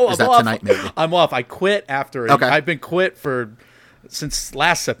 or no, is that tonight maybe? I'm off. I quit after it. Okay. I've been quit since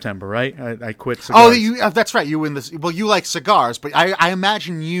last September, right? I quit cigars. Oh, that's right. You you like cigars, but I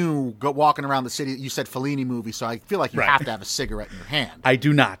imagine you go walking around the city. You said Fellini movie, so I feel like you have to have a cigarette in your hand. I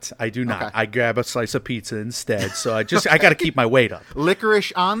do not. Okay. I grab a slice of pizza instead. So I got to keep my weight up.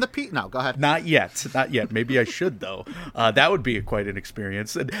 Licorice on the pizza? No, go ahead. Not yet. Maybe I should though. That would be quite an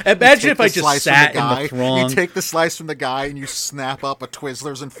experience. And imagine if I just sat in the throng. You take the slice from the guy and you snap up a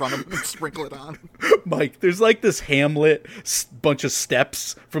Twizzlers in front of him and sprinkle it on. Mike, there's this Hamlet bunch of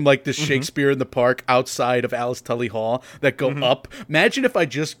steps from this Shakespeare in the Park outside of Alice Tully Hall that go up. Imagine if I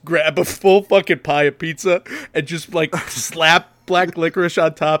just grab a full fucking pie of pizza and just slap black licorice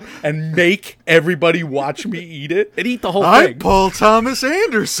on top and make everybody watch me eat it and eat the whole thing. I'm Paul Thomas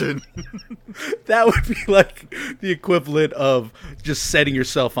Anderson. That would be the equivalent of just setting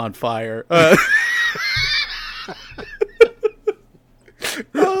yourself on fire.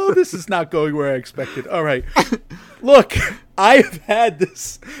 Oh, this is not going where I expected. All right. Look, I have had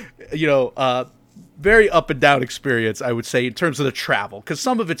this, very up and down experience, I would say, in terms of the travel, because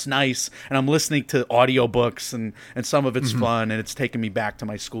some of it's nice and I'm listening to audiobooks and some of it's fun and it's taken me back to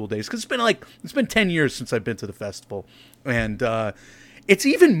my school days, because it's been 10 years since I've been to the festival, and it's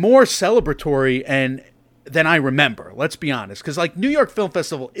even more celebratory than I remember, let's be honest, because New York Film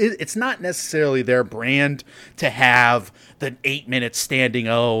Festival, it's not necessarily their brand to have the 8-minute standing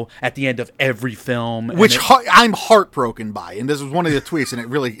O at the end of every film, which I'm heartbroken by. And this was one of the tweets, and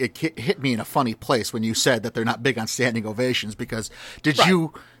it hit me in a funny place when you said that they're not big on standing ovations, because did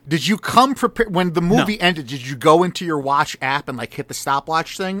you come prepared when the movie ended? Did you go into your watch app and hit the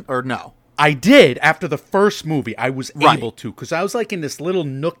stopwatch thing, or no? I did. After the first movie, I was able to, because I was in this little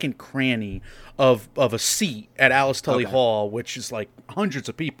nook and cranny of a seat at Alice Tully Hall, which is hundreds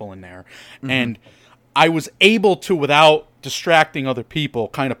of people in there. And I was able to, without distracting other people,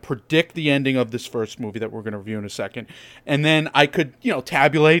 kind of predict the ending of this first movie that we're going to review in a second. And then I could,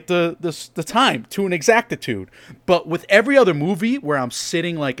 tabulate the time to an exactitude. But with every other movie where I'm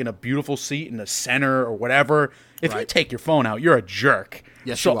sitting in a beautiful seat in the center or whatever, if you take your phone out, you're a jerk.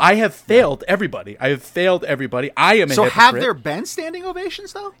 Yes, so you are. I have failed everybody. I have failed everybody. I am a So hypocrite. have there been standing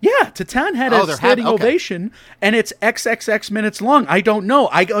ovations though? Yeah, Titan had Oh, a there standing have- okay. ovation, and it's XXX minutes long. I don't know.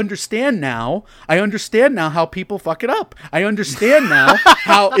 I understand now how people fuck it up. I understand now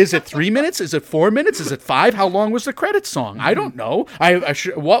how, is it 3 minutes? Is it 4 minutes? Is it 5? How long was the credit song? I don't know.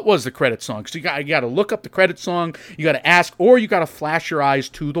 What was the credit song? Because you got to look up the credit song. You got to ask, or you got to flash your eyes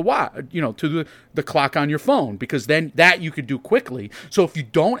to the clock on your phone, because then that you could do quickly. So if you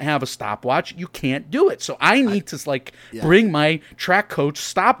don't have a stopwatch, you can't do it. So I need to bring my track coach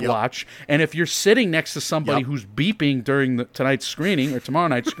stopwatch. And if you're sitting next to somebody who's beeping during tonight's screening or tomorrow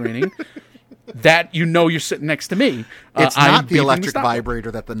night's screening, that you're sitting next to me. It's I'm not the beeping electric stopwatch.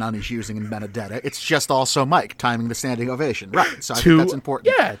 vibrator that the nun is using in Benedetta. It's just also Mike timing the standing ovation. Right. So I think To that's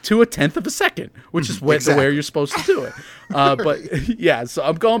important. Yeah, to a tenth of a second, which is Exactly. the way you're supposed to do it. But yeah, so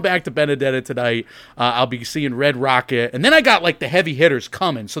I'm going back to Benedetta tonight. I'll be seeing Red Rocket, and then I got the heavy hitters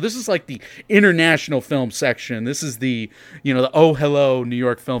coming. So this is the international film section. This is the the Oh Hello New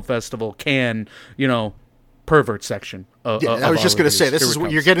York Film Festival Cannes pervert section. I was just going to say, this is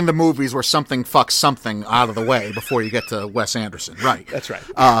what what you're getting the movies where something fucks something out of the way before you get to Wes Anderson. Right. That's right.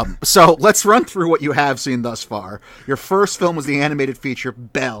 So let's run through what you have seen thus far. Your first film was the animated feature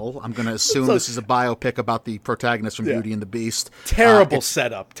Belle. I'm going to assume this is a biopic about the protagonist from Beauty and the Beast. Terrible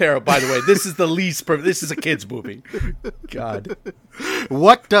setup. Terrible. By the way, this is the least. This is a kid's movie. God.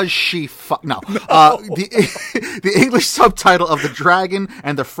 What does she fuck? No. The English subtitle of The Dragon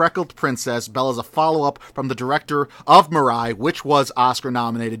and the Freckled Princess. Belle is a follow-up from the director of Mirai, which was Oscar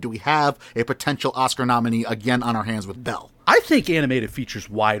nominated. Do we have a potential Oscar nominee again on our hands with Belle? I think animated feature's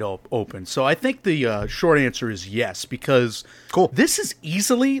wide open. So I think the short answer is yes, because this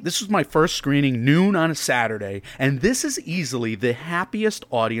was my first screening, noon on a Saturday, and this is easily the happiest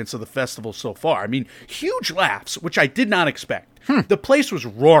audience of the festival so far. I mean, huge laughs, which I did not expect. The place was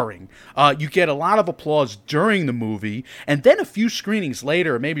roaring. You get a lot of applause during the movie, and then a few screenings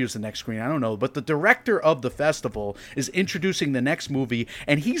later, or maybe it was the next screening, I don't know, but the director of the festival is introducing the next movie,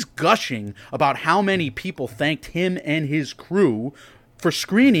 and he's gushing about how many people thanked him and his crew for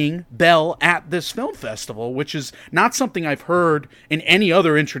screening Belle at this film festival, which is not something I've heard in any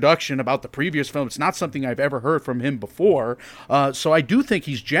other introduction about the previous film. It's not something I've ever heard from him before. So I do think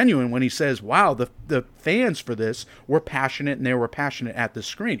he's genuine when he says, wow, the fans for this were passionate, and they were passionate at this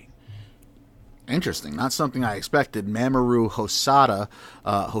screening. Interesting. Not something I expected. Mamoru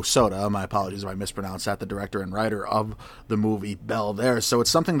Hosoda, my apologies if I mispronounced that, the director and writer of the movie Belle there. So it's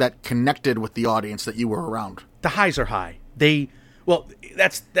something that connected with the audience that you were around. The highs are high. Well,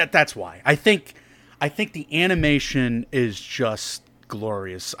 that's why. I think the animation is just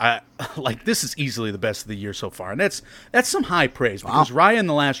glorious. This is easily the best of the year so far, and that's some high praise, because Raya and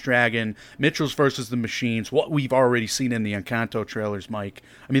the Last Dragon, Mitchell's versus the Machines, what we've already seen in the Encanto trailers, Mike.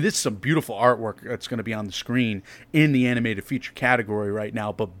 I mean, this is some beautiful artwork that's going to be on the screen in the animated feature category right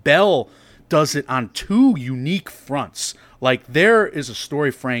now. But Belle does it on two unique fronts. There is a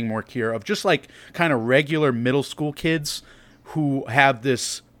story framework here of just kind of regular middle school kids who have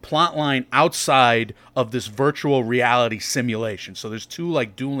this plot line outside of this virtual reality simulation. So there's two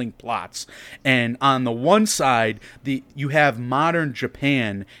dueling plots, and on the one side you have modern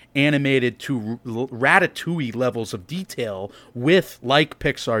Japan animated to Ratatouille levels of detail with, like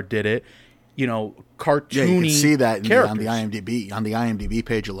Pixar did it, cartoony. Yeah, you can see that on the characters. IMDb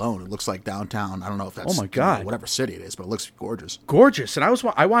page alone. It looks like downtown. I don't know if that's Oh my God. whatever city it is, but it looks gorgeous. Gorgeous. And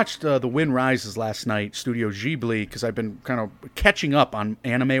I watched The Wind Rises last night, Studio Ghibli, because I've been kind of catching up on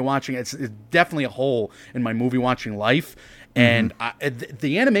anime watching. It's definitely a hole in my movie watching life. And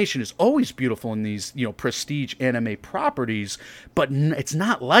the animation is always beautiful in these, prestige anime properties, but it's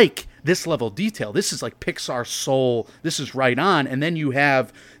not like this level of detail. This is like Pixar soul. This is right on. And then you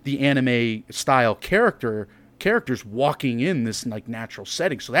have the anime style characters walking in this natural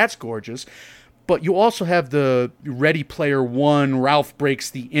setting. So that's gorgeous. But you also have the Ready Player One, Ralph Breaks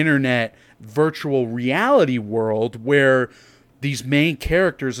the Internet virtual reality world where these main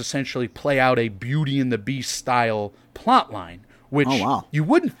characters essentially play out a Beauty and the Beast style plot line, which you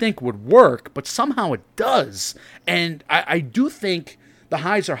wouldn't think would work, but somehow it does. And I do think the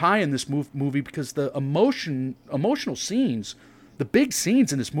highs are high in this movie because the emotional scenes, the big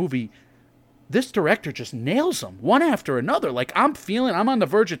scenes in this movie, this director just nails them one after another. I'm on the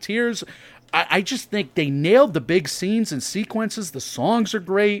verge of tears. I just think they nailed the big scenes and sequences. The songs are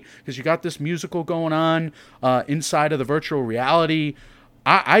great because you got this musical going on inside of the virtual reality.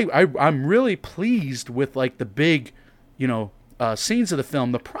 I'm really pleased with the big, scenes of the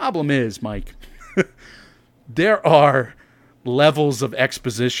film. The problem is, Mike, there are levels of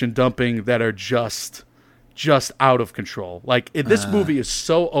exposition dumping that are just just out of control. Like this movie is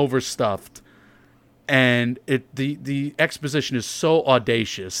so overstuffed, and the exposition is so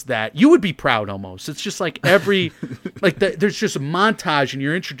audacious that you would be proud almost. It's just like every there's just a montage, and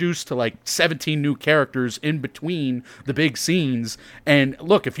you're introduced to like 17 new characters in between the big scenes. And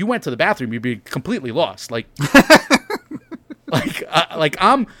look, if you went to the bathroom, you'd be completely lost. Like.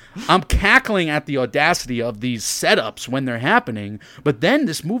 I'm cackling at the audacity of these setups when they're happening, but then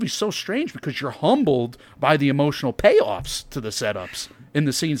this movie's so strange because you're humbled by the emotional payoffs to the setups in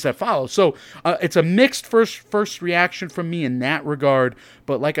the scenes that follow. So it's a mixed first reaction from me in that regard.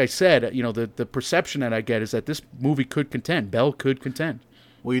 But like I said, the perception that I get is that this movie could contend. Belle could contend.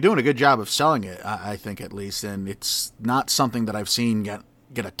 Well, you're doing a good job of selling it, I think, at least, and it's not something that I've seen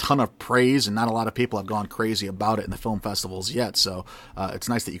get a ton of praise, and not a lot of people have gone crazy about it in the film festivals yet, so it's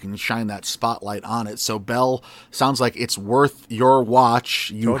nice that you can shine that spotlight on it. So Belle sounds like it's worth your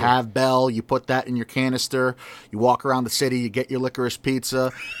watch. You have Belle, you put that in your canister, you walk around the city, you get your licorice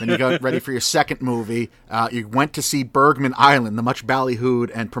pizza, then you get ready for your second movie. You went to see Bergman Island, the much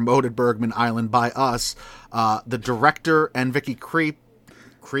ballyhooed and promoted Bergman Island by us. The director and Vicky Crepes.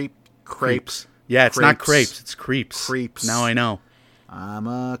 Yeah, it's not crepes, it's creeps. Creeps. Now I know.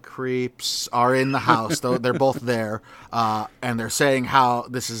 Creeps are in the house, though they're both there, and they're saying how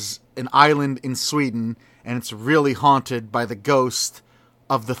this is an island in Sweden, and it's really haunted by the ghost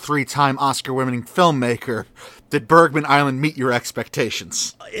of the 3-time Oscar-winning filmmaker. Did Bergman Island meet your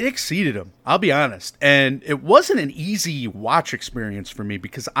expectations? It exceeded them, I'll be honest. And it wasn't an easy watch experience for me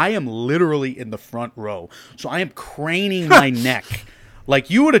because I am literally in the front row. So I am craning my neck.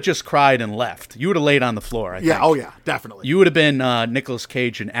 Like, you would have just cried and left. You would have laid on the floor, I think. Yeah, oh yeah, definitely. You would have been Nicolas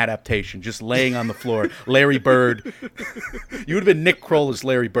Cage in Adaptation, just laying on the floor. Larry Bird. You would have been Nick Kroll as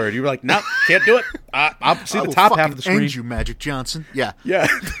Larry Bird. You were like, no, can't do it. I'll see the top half of the screen. End you, Magic Johnson. Yeah. Yeah.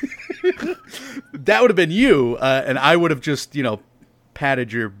 That would have been you, and I would have just,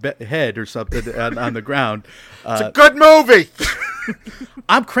 patted your head or something on the ground. It's a good movie!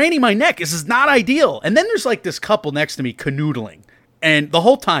 I'm craning my neck. This is not ideal. And then there's like this couple next to me canoodling. And the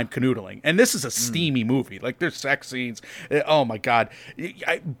whole time canoodling. And this is a steamy movie. Like, there's sex scenes. Oh, my God.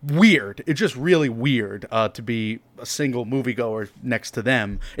 Weird. It's just really weird to be a single moviegoer next to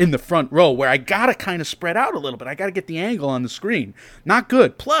them in the front row where I got to kind of spread out a little bit. I got to get the angle on the screen. Not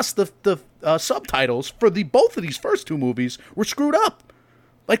good. Plus, the subtitles for both of these first two movies were screwed up.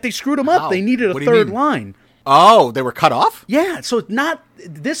 Like, they screwed them up. They needed a third line. Oh, they were cut off? Yeah. So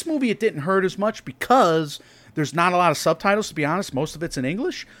this movie, it didn't hurt as much because there's not a lot of subtitles, to be honest. Most of it's in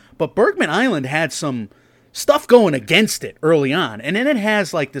English. But Bergman Island had some stuff going against it early on. And then it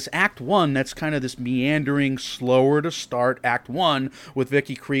has like this Act 1 that's kind of this meandering, slower to start Act 1 with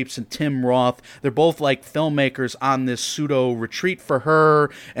Vicky Krieps and Tim Roth. They're both like filmmakers on this pseudo retreat for her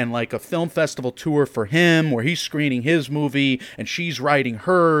and like a film festival tour for him where he's screening his movie and she's writing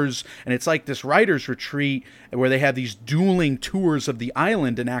hers. And it's like this writer's retreat where they have these dueling tours of the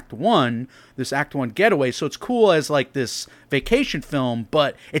island in Act 1, this Act 1 getaway. So it's cool as like this vacation film,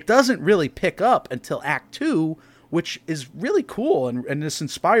 but it doesn't really pick up until Act 2, which is really cool, and this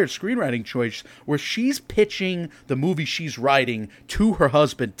inspired screenwriting choice where she's pitching the movie she's writing to her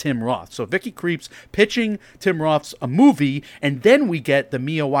husband, Tim Roth. So Vicky Krieps pitching Tim Roth's a movie, and then we get the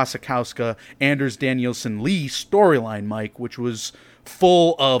Mia Wasikowska, Anders Danielsen Lee storyline, Mike, which was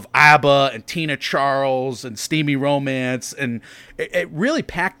full of ABBA and Tina Charles and steamy romance, and it really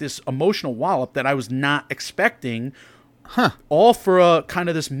packed this emotional wallop that I was not expecting. All for a kind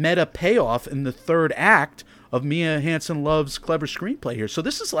of this meta payoff in the third act of Mia Hansen-Love's clever screenplay here. So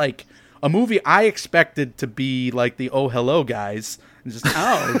this is like a movie I expected to be like the Oh Hello guys. And just,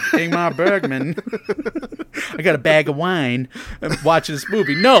 Ingmar Bergman. I got a bag of wine and watch this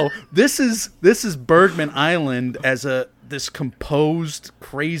movie. No, this is Bergman Island as this composed,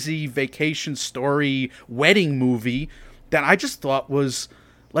 crazy vacation story wedding movie that I just thought was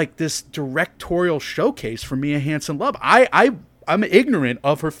like this directorial showcase for Mia Hansen-Love. I'm ignorant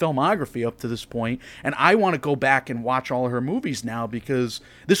of her filmography up to this point, and I want to go back and watch all of her movies now because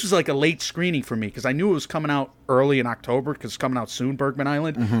this was like a late screening for me because I knew it was coming out early in October because it's coming out soon, Bergman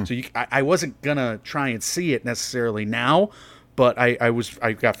Island. Mm-hmm. So I wasn't going to try and see it necessarily now, but I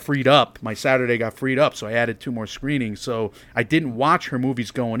got freed up. My Saturday got freed up, so I added 2 more screenings. So I didn't watch her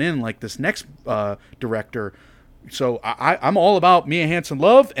movies going in like this next director. So I'm all about Mia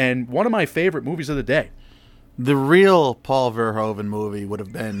Hansen-Love, and one of my favorite movies of the day. The real Paul Verhoeven movie would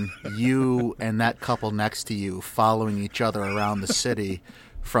have been you and that couple next to you following each other around the city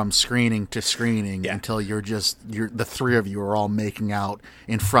from screening to screening until the three of you are all making out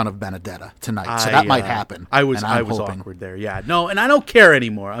in front of Benedetta tonight. So that might happen. I was hoping. awkward there. Yeah. No, and I don't care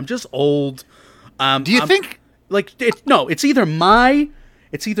anymore. I'm just old. Do you think? Like it's either my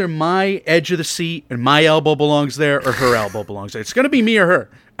edge of the seat and my elbow belongs there, or her elbow belongs there. It's going to be me or her,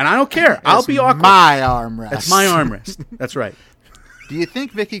 and I don't care. I'll be awkward. My armrest. It's my armrest. That's right. Do you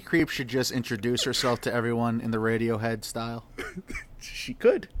think Vicky Creeps should just introduce herself to everyone in the Radiohead style? She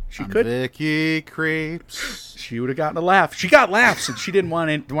could. She I'm could. Vicky Creeps. She would have gotten a laugh. She got laughs, and she didn't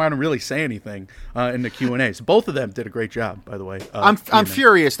want to really say anything in the Q&As. Both of them did a great job, by the way. I'm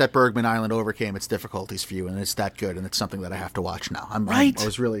furious that Bergman Island overcame its difficulties for you, and it's that good, and it's something that I have to watch now. Right. I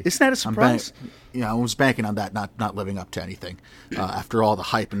was really. Isn't that a surprise? I was banking on that not living up to anything after all the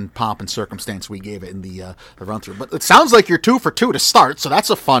hype and pomp and circumstance we gave it in the run through. But it sounds like you're 2 for 2 to start, so that's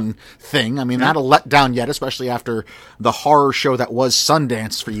a fun thing. I mean, not a letdown yet, especially after the horror show that was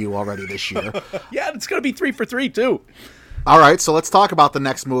Sundance for you already this year. Yeah, it's going to be 3 for 3 too. All right, so let's talk about the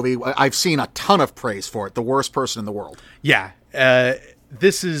next movie. I've seen a ton of praise for it. The Worst Person in the World. Yeah.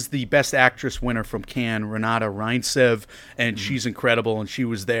 This is the Best Actress winner from Cannes, Renata Reinsev, and she's incredible, and she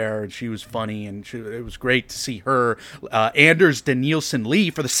was there, and she was funny, and it was great to see her. Anders Danielsen Lee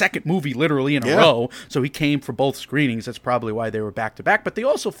for the second movie, literally in a row, so he came for both screenings. That's probably why they were back-to-back, but they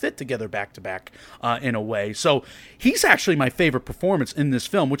also fit together back-to-back in a way. So he's actually my favorite performance in this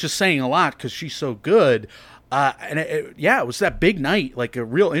film, which is saying a lot because she's so good. It was that big night, like a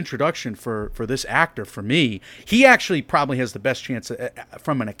real introduction for this actor for me. He actually probably has the best chance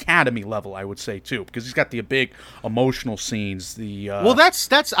from an Academy level, I would say, too, because he's got the big emotional scenes. Well,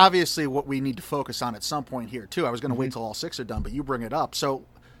 that's obviously what we need to focus on at some point here, too. I was going to wait till all 6 are done, but you bring it up. So,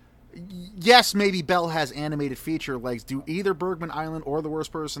 yes, maybe Belle has animated feature legs. Do either Bergman Island or The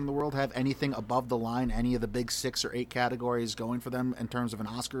Worst Person in the World have anything above the line, any of the big 6 or 8 categories going for them in terms of an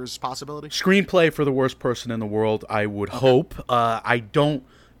Oscars possibility? Screenplay for The Worst Person in the World, I would hope. I don't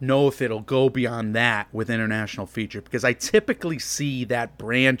know if it'll go beyond that with international feature, because I typically see that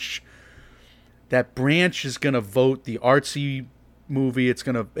branch is going to vote the artsy movie. It's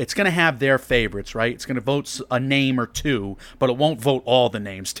gonna have their favorites, right? It's gonna vote a name or two, but it won't vote all the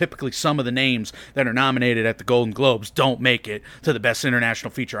names. Typically, some of the names that are nominated at the Golden Globes don't make it to the Best International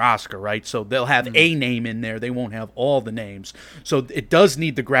Feature Oscar, right? So they'll have a name in there. They won't have all the names. So it does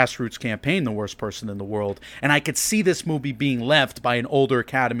need the grassroots campaign, The Worst Person in the World. And I could see this movie being left by an older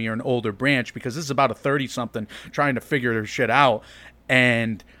Academy or an older branch, because this is about a 30-something trying to figure their shit out.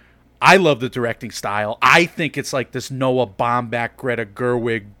 And I love the directing style. I think it's like this Noah Baumbach, Greta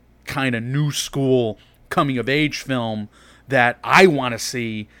Gerwig kind of new school coming-of-age film that I want to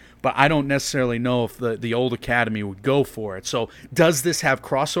see, but I don't necessarily know if the old Academy would go for it. So does this have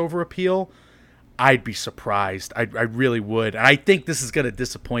crossover appeal? I'd be surprised. I really would. And I think this is going to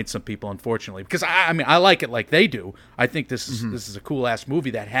disappoint some people, unfortunately, because I like it like they do. I think this is a cool-ass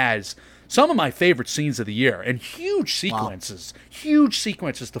movie that has some of my favorite scenes of the year and huge sequences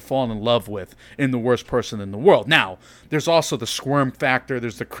to fall in love with in The Worst Person in the World. Now, there's also the squirm factor.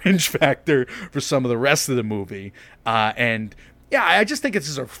 There's the cringe factor for some of the rest of the movie. And yeah, I just think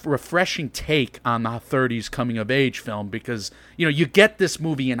it's a refreshing take on the 30s coming-of-age film, because, you get this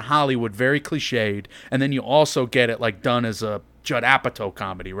movie in Hollywood very cliched, and then you also get it like done as a Judd Apatow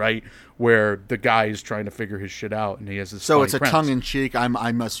comedy, right? Where the guy is trying to figure his shit out, and he has this. So it's a tongue-in-cheek, I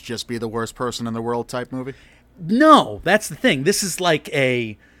must just be the worst person in the world type movie? No, that's the thing. This is like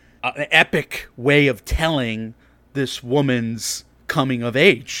an epic way of telling this woman's coming of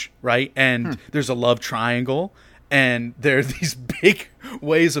age, right? And there's a love triangle, and there are these big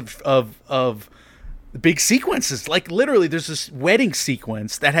ways of big sequences. Like literally, there's this wedding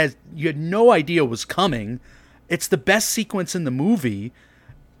sequence that you had no idea was coming. It's the best sequence in the movie.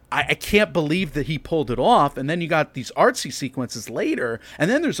 I can't believe that he pulled it off. And then you got these artsy sequences later, and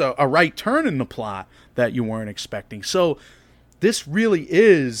then there's a right turn in the plot that you weren't expecting. So this really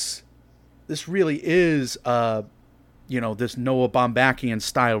is this Noah Baumbach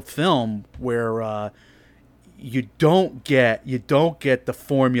style film where you don't get the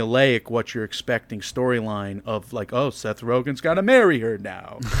formulaic what you're expecting storyline of like, oh, Seth Rogen's got to marry her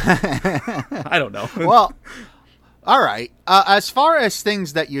now. I don't know. Well, all right. As far as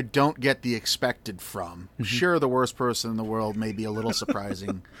things that you don't get the expected from, sure, The Worst Person in the World may be a little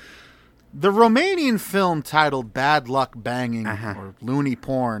surprising. The Romanian film titled Bad Luck Banging or Loony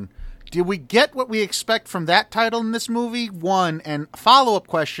Porn, did we get what we expect from that title in this movie? One, and follow-up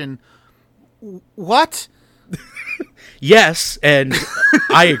question, what? Yes, and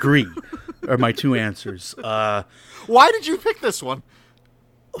I agree, are my two answers. Why did you pick this one?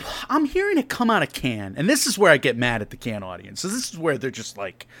 I'm hearing it come out of Cannes, and this is where I get mad at the Cannes audience. So this is where they're just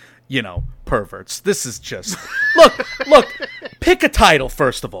like, perverts. This is just look. Pick a title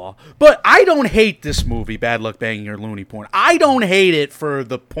first of all. But I don't hate this movie, Bad Luck Banging or Looney Porn. I don't hate it for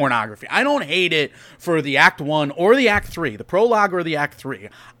the pornography. I don't hate it for the Act 1 or the Act 3, the prologue or the Act 3.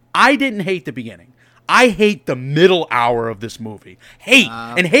 I didn't hate the beginning. I hate the middle hour of this movie.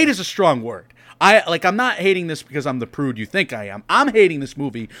 And hate is a strong word. I'm not hating this because I'm the prude you think I am. I'm hating this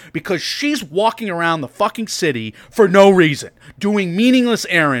movie because she's walking around the fucking city for no reason, doing meaningless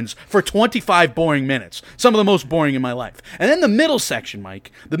errands for 25 boring minutes. Some of the most boring in my life. And then the middle section,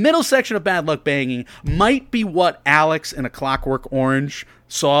 Mike, the middle section of Bad Luck Banging might be what Alex in A Clockwork Orange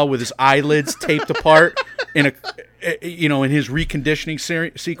saw with his eyelids taped apart in his reconditioning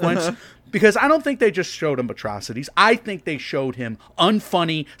sequence. Because I don't think they just showed him atrocities. I think they showed him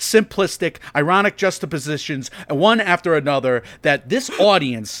unfunny, simplistic, ironic juxtapositions, one after another, that this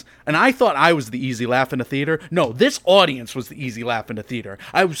audience, and I thought I was the easy laugh in the theater. No, this audience was the easy laugh in the theater.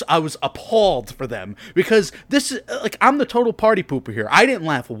 I was appalled for them. Because this is, I'm the total party pooper here. I didn't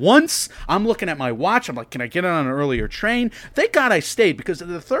laugh once. I'm looking at my watch. I'm like, can I get on an earlier train? Thank God I stayed, because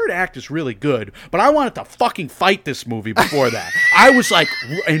the third act is really good. But I wanted to fucking fight this movie before that. I was,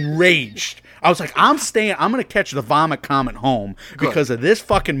 enraged. I was like, I'm staying. I'm going to catch the vomit comet home because of this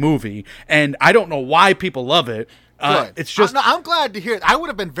fucking movie. And I don't know why people love it. It's just. I'm glad to hear it. I would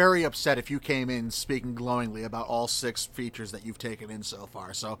have been very upset if you came in speaking glowingly about all 6 features that you've taken in so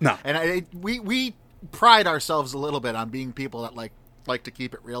far. So, no. And we pride ourselves a little bit on being people that like to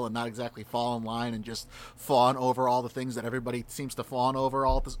keep it real and not exactly fall in line and just fawn over all the things that everybody seems to fawn over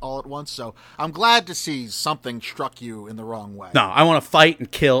all at once. So I'm glad to see something struck you in the wrong way. No, I want to fight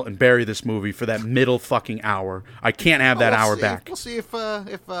and kill and bury this movie for that middle fucking hour. I can't have that hour back. We'll see if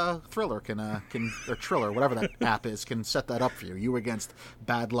Thriller can or Triller, whatever that app is, can set that up for you. You against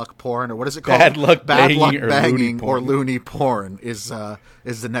Bad Luck Porn, or what is it called? Bad Luck Banging or Looney Porn is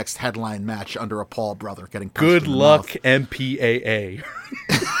the next headline match under a Paul brother getting punched Good in the luck, mouth. MPAA.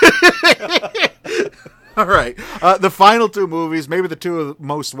 All right. The final 2 movies, maybe the 2 of the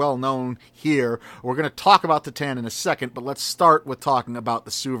most well-known here. We're going to talk about The Tan in a second, but let's start with talking about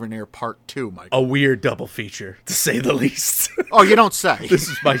The Souvenir Part 2, Mike. A weird double feature, to say the least. Oh, you don't say. This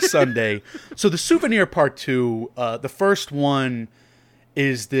is my Sunday. So The Souvenir Part 2, the first one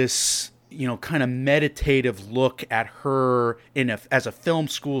is this, kind of meditative look at her as a film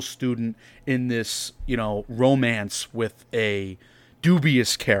school student in this, romance with a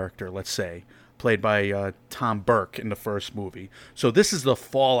dubious character, let's say, played by Tom Burke in the first movie. So this is the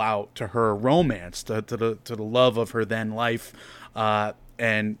fallout to her romance, to the love of her then life,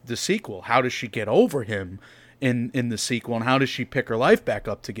 and the sequel. How does she get over him in the sequel, and how does she pick her life back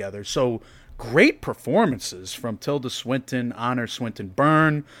up together? So great performances from Tilda Swinton, Honor Swinton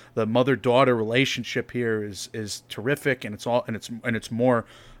Byrne. The mother-daughter relationship here is terrific, and it's more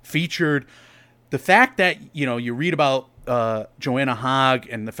featured. The fact that you read about Joanna Hogg,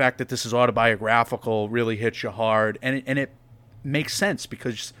 and the fact that this is autobiographical really hits you hard, and it makes sense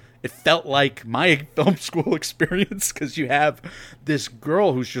because it felt like my film school experience, because you have this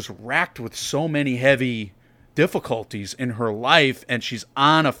girl who's just racked with so many heavy difficulties in her life, and she's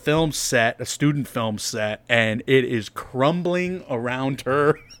on a film set, a student film set, and it is crumbling around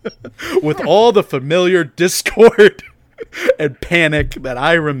her with all the familiar discord and panic that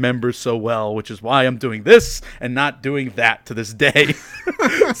I remember so well, which is why I'm doing this and not doing that to this day.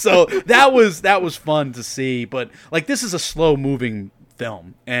 So that was fun to see, but this is a slow moving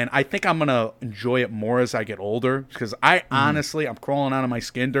film, and I think I'm gonna enjoy it more as I get older, because honestly, I'm crawling out of my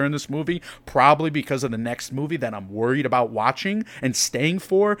skin during this movie, probably because of the next movie that I'm worried about watching and staying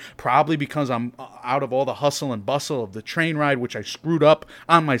for, probably because I'm out of all the hustle and bustle of the train ride, which I screwed up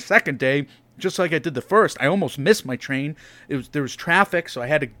on my second day. Just like I did the first, I almost missed my train. There was traffic, so I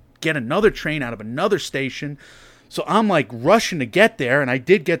had to get another train out of another station. So I'm rushing to get there, and I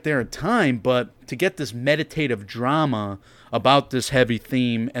did get there in time, but to get this meditative drama about this heavy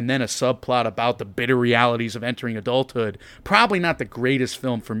theme and then a subplot about the bitter realities of entering adulthood, probably not the greatest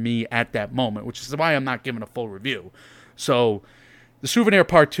film for me at that moment, which is why I'm not giving a full review. So The Souvenir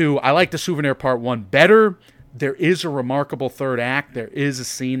Part 2, I like The Souvenir Part 1 better. There is a remarkable third act. There is a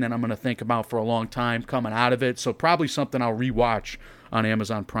scene that I'm going to think about for a long time coming out of it. So probably something I'll rewatch on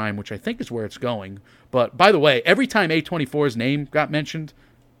Amazon Prime, which I think is where it's going. But by the way, every time A24's name got mentioned,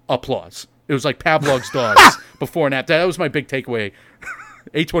 applause. It was like Pavlov's dogs before and after. That was my big takeaway.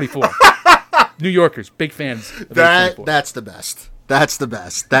 A24. New Yorkers, big fans of A24. That's the best. That's the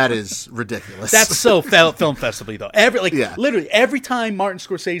best. That is ridiculous. That's so film festival though. Literally every time Martin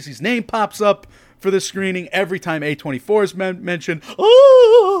Scorsese's name pops up for the screening, every time A24 is mentioned,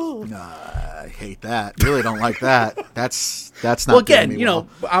 oh, hate that. Really don't like that. That's not. Well, doing again, me you well.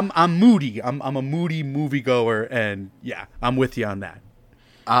 know, I'm moody. I'm a moody moviegoer, and yeah, I'm with you on that.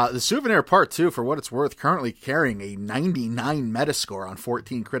 The Souvenir Part 2, for what it's worth, currently carrying a 99 Metascore on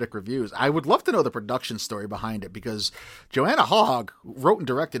 14 critic reviews. I would love to know the production story behind it, because Joanna Hogg wrote and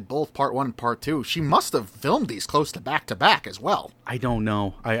directed both Part 1 and Part 2. She must have filmed these close to back as well. I don't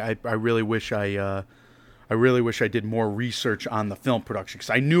know. I really wish I did more research on the film production,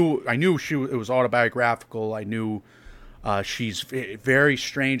 because I knew it was autobiographical. I knew she's very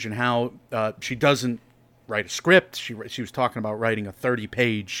strange in how she doesn't write a script. She was talking about writing a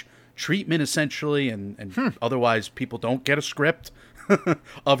 30-page treatment essentially, and otherwise people don't get a script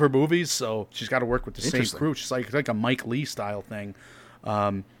of her movies. So she's got to work with the same crew. She's like a Mike Lee style thing,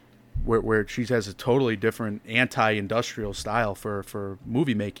 where she has a totally different anti-industrial style for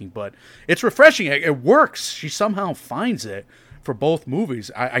movie making. But it's refreshing. It works. She somehow finds it for both movies.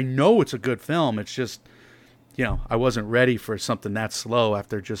 I know it's a good film. It's just, you know, I wasn't ready for something that slow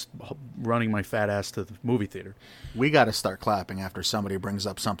after just running my fat ass to the movie theater. We got to start clapping after somebody brings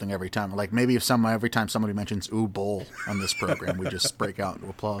up something every time. Like maybe every time somebody mentions Ooh Bowl on this program, we just break out into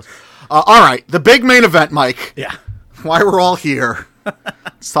applause. All right, the big main event, Mike. Yeah. Why we're all here.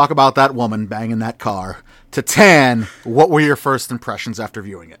 Let's talk about that woman banging that car. Titan, what were your first impressions after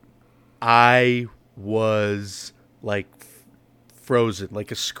viewing it? I was like frozen,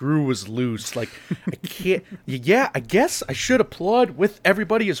 like a screw was loose. Like, I can't. Yeah, I guess I should applaud with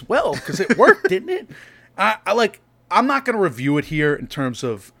everybody as well, because it worked, didn't it? I'm not going to review it here in terms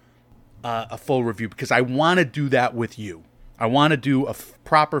of a full review, because I want to do that with you. I want to do a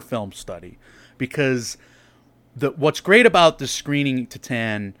proper film study, because what's great about the screening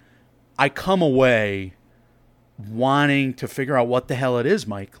Titan, I come away wanting to figure out what the hell it is,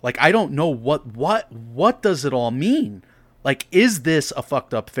 Mike. Like, I don't know what does it all mean? Like, is this a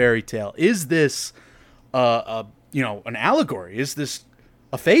fucked up fairy tale? Is this an allegory? Is this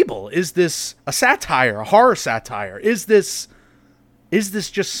a fable? Is this a satire, a horror satire? Is this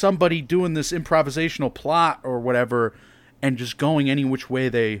just somebody doing this improvisational plot or whatever and just going any which way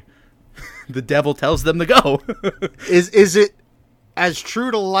the devil tells them to go? Is it as true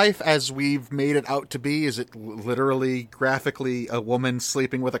to life as we've made it out to be? Is it literally, graphically, a woman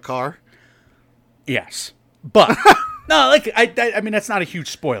sleeping with a car? Yes, but no, like I mean, that's not a huge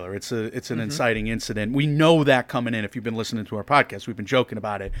spoiler. It's an inciting incident. We know that coming in. If you've been listening to our podcast, we've been joking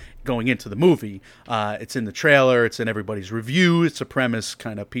about it going into the movie. It's in the trailer. It's in everybody's review. It's a premise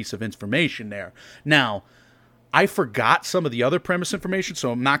kind of piece of information there. Now, I forgot some of the other premise information,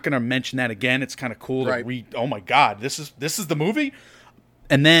 so I'm not going to mention that again. It's kind of cool to read. Oh my God, this is the movie,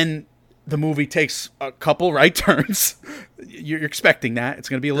 and then the movie takes a couple right turns. You're expecting that it's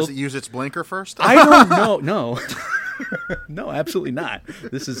going to be a little. Does it use its blinker first? I don't know. No, no, absolutely not.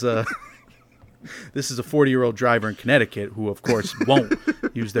 This is a 40-year-old driver in Connecticut who, of course, won't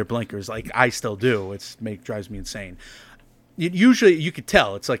use their blinkers. Like I still do. Drives me insane. Usually, you could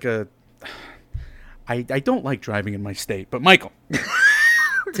tell it's like a. I don't like driving in my state, but Michael,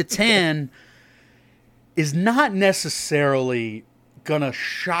 Titan is not necessarily gonna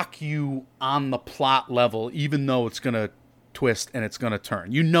shock you on the plot level, even though it's gonna twist and it's gonna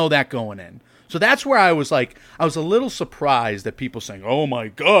turn. You know that going in. So that's where I was a little surprised at people saying, "Oh my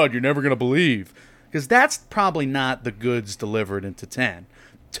God, you're never gonna believe," because that's probably not the goods delivered in Titan.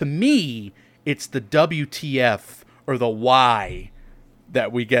 To me, it's the WTF or the why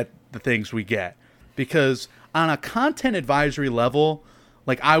that we get the things we get. Because on a content advisory level,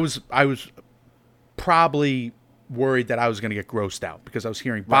 like I was probably worried that I was going to get grossed out because I was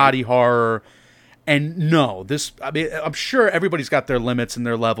hearing body horror. And no, I'm sure everybody's got their limits and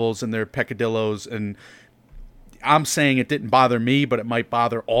their levels and their peccadillos. And I'm saying it didn't bother me, but it might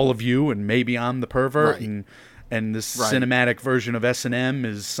bother all of you. And maybe I'm the pervert. Right. And this cinematic version of S&M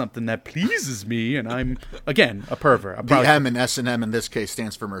is something that pleases me. And I'm, again, a pervert. The M in S&M in this case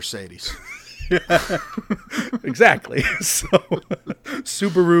stands for Mercedes. Exactly. So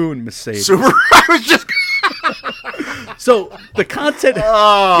Subaru and Mercedes. I was just. So the content.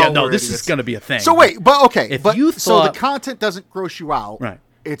 This is going to be a thing. So wait, but okay, so the content doesn't gross you out, right?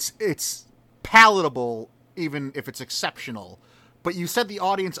 It's palatable, even if it's exceptional. But you said the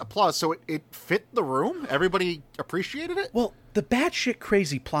audience applause, so it fit the room? Everybody appreciated it? Well, the batshit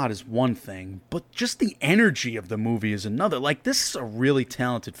crazy plot is one thing, but just the energy of the movie is another. Like, this is a really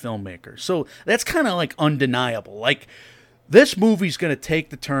talented filmmaker. So that's kind of, like, undeniable. Like, this movie's going to take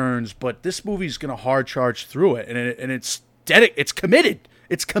the turns, but this movie's going to hard charge through it. And it's committed.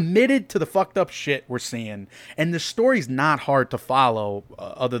 It's committed to the fucked up shit we're seeing. And the story's not hard to follow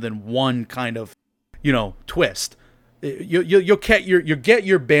other than one kind of, twist. you'll get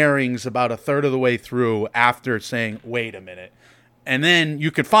your bearings about a third of the way through after saying, wait a minute. And then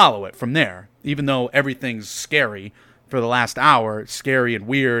you can follow it from there, even though everything's scary for the last hour. It's scary and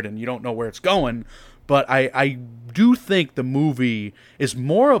weird, and you don't know where it's going. But I do think the movie is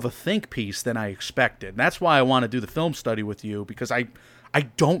more of a think piece than I expected. And that's why I want to do the film study with you, because I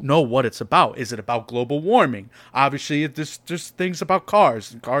don't know what it's about. Is it about global warming? Obviously, there's things about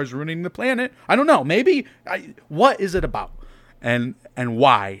cars and cars ruining the planet. I don't know. Maybe. What is it about? And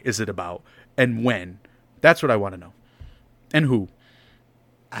why is it about? And when? That's what I want to know. And who?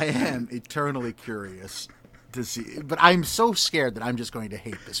 I am eternally curious to see, but I'm so scared that I'm just going to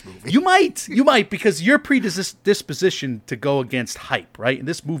hate this movie. You might, because you're predispositioned to go against hype, right? And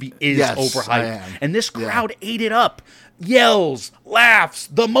this movie is overhyped, and this crowd ate it up. Yells, laughs,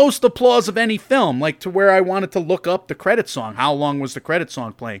 the most applause of any film, like to where I wanted to look up the credit song. How long was the credit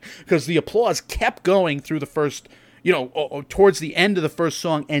song playing? Because the applause kept going through the first, towards the end of the first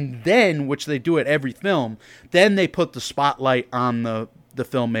song, and then, which they do at every film, then they put the spotlight on the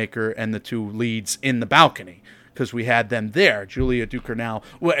filmmaker and the two leads in the balcony, because we had them there. Julia Ducournau,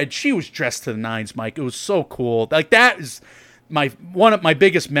 and she was dressed to the nines, Mike. It was so cool. Like, that is one of my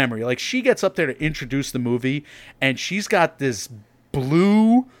biggest memory. Like, she gets up there to introduce the movie, and she's got this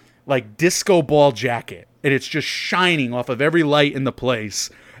blue, like, disco ball jacket, and it's just shining off of every light in the place.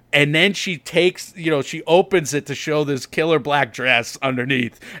 And then she takes, she opens it to show this killer black dress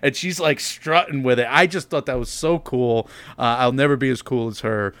underneath. And she's like strutting with it. I just thought that was so cool. I'll never be as cool as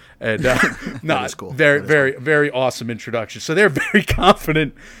her. And no, is cool. Very, very, very awesome introduction. So they're very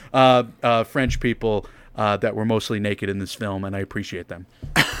confident French people that were mostly naked in this film. And I appreciate them.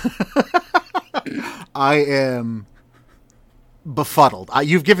 I am befuddled.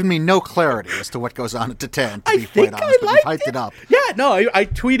 You've given me no clarity as to what goes on at the 10, to be quite honest, but you've hyped it up. Yeah, no, I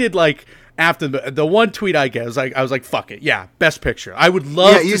tweeted, like, after the one tweet I get, I was like, fuck it, yeah, Best Picture. I would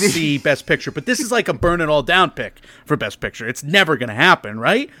love to see Best Picture, but this is like a burn it all down pick for Best Picture. It's never going to happen,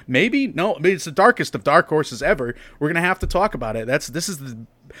 right? Maybe? No, I mean, it's the darkest of dark horses ever. We're going to have to talk about it. This is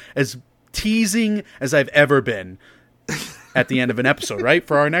as teasing as I've ever been at the end of an episode, right?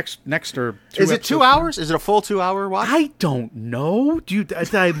 For our next or two. Is it 2 hours? Is it a full 2 hour watch? I don't know. Did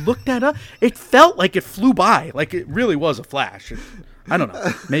I look that up? It felt like it flew by. Like it really was a flash. I don't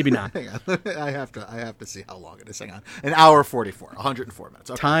know. Maybe not. Hang on. I have to see how long it is. Hang on. An hour 44. 104 minutes.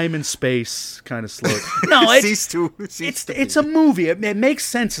 Okay. Time and space kind of slowed. No, it's a movie. It makes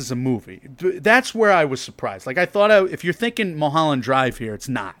sense as a movie. That's where I was surprised. Like, I thought if you're thinking Mulholland Drive here, it's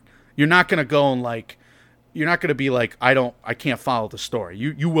not. You're not going to go and like. You're not going to be like, I can't follow the story.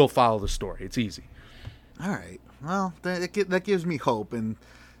 You will follow the story. It's easy. All right. Well, that gives me hope. And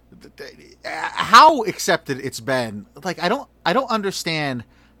how accepted it's been. Like, I don't understand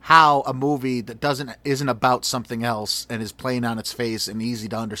how a movie that isn't about something else and is playing on its face and easy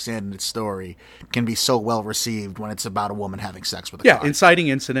to understand in its story can be so well received when it's about a woman having sex with a car. Yeah, inciting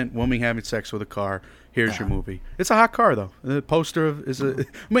incident, woman having sex with a car. Here's your movie. It's a hot car, though. The poster is a...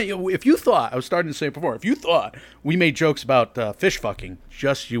 I mean, if you thought... I was starting to say it before. If you thought we made jokes about fish fucking,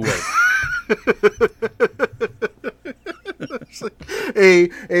 just you wait.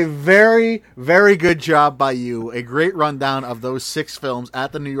 A very, very good job by you. A great rundown of those 6 films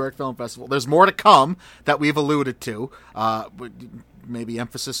at the New York Film Festival. There's more to come that we've alluded to. Maybe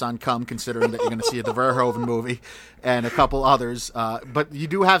emphasis on come, considering that you're going to see the Verhoeven movie and a couple others. But you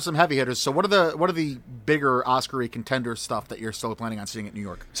do have some heavy hitters. So what are the bigger Oscar-y contender stuff that you're still planning on seeing at New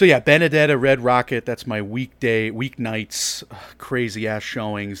York? So yeah, Benedetta, Red Rocket. That's my weeknights, crazy ass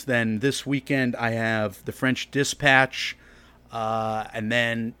showings. Then this weekend I have The French Dispatch, and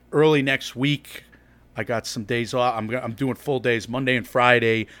then early next week I got some days off. I'm doing full days, Monday and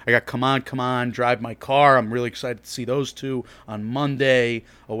Friday. I got Come On, Drive My Car. I'm really excited to see those two on Monday.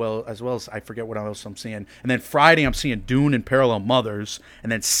 As well as I forget what else I'm seeing. And then Friday I'm seeing Dune and Parallel Mothers. And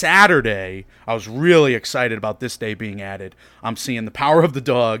then Saturday, I was really excited about this day being added. I'm seeing The Power of the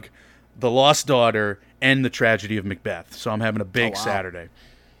Dog, The Lost Daughter, and The Tragedy of Macbeth. So I'm having a big Saturday.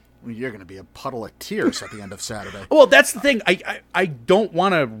 Well, you're going to be a puddle of tears at the end of Saturday. Well, that's the thing. I don't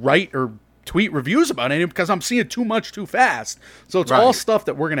want to write or tweet reviews about it because I'm seeing too much too fast. So it's all stuff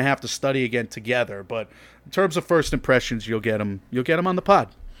that we're going to have to study again together. But in terms of first impressions, you'll get them on the pod.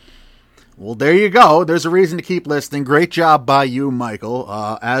 Well, there you go. There's a reason to keep listening. Great job by you, Michael.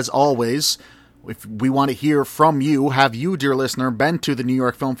 As always, if we want to hear from you, have you, dear listener, been to the New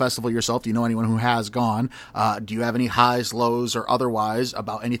York Film Festival yourself? Do you know anyone who has gone? Do you have any highs, lows, or otherwise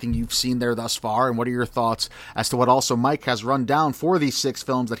about anything you've seen there thus far? And what are your thoughts as to what also Mike has run down for these 6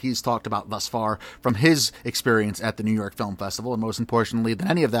 films that he's talked about thus far from his experience at the New York Film Festival? And most importantly than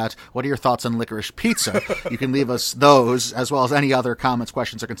any of that, what are your thoughts on Licorice Pizza? You can leave us those, as well as any other comments,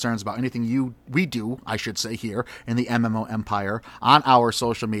 questions, or concerns about anything we do, I should say, here in the MMO Empire on our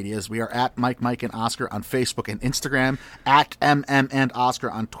social medias. We are at Mike and Oscar on Facebook and Instagram, at and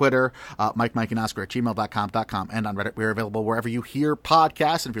Oscar on Twitter, Mike and Oscar at gmail.com, and on Reddit. We're available wherever you hear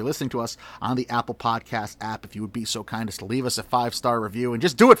podcasts. And if you're listening to us on the Apple Podcast app, if you would be so kind as to leave us a 5-star review, and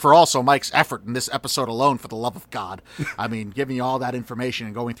just do it for also Mike's effort in this episode alone, for the love of God. I mean, giving you all that information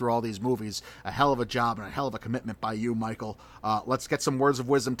and going through all these movies, a hell of a job and a hell of a commitment by you, Michael. Let's get some words of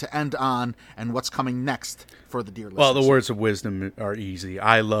wisdom to end on, and what's coming next for the dear listeners. Well, the words of wisdom are easy.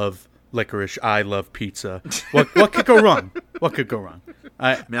 I love licorice. I love pizza. What could go wrong? What could go wrong?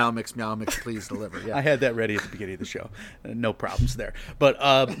 Meow mix, please deliver. Yeah. I had that ready at the beginning of the show. No problems there. But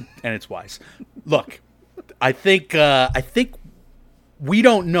and it's wise. Look, I think we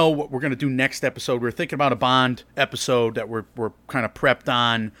don't know what we're going to do next episode. We're thinking about a Bond episode that we're kind of prepped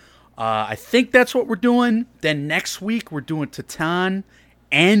on. I think that's what we're doing. Then next week we're doing Titan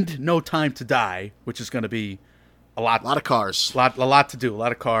and No Time to Die, which is going to be a lot of cars, a lot to do, a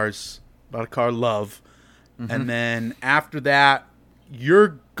lot of cars, a lot of car love. Mm-hmm. And then after that,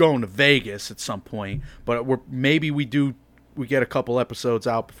 you're going to Vegas at some point, but we get a couple episodes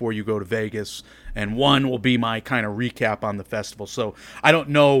out before you go to Vegas, and one will be my kind of recap on the festival. So I don't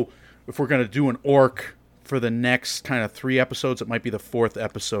know if we're going to do an orc for the next kind of 3 episodes. It might be the 4th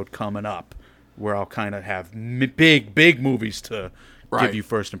episode coming up, where I'll kind of have big movies to give you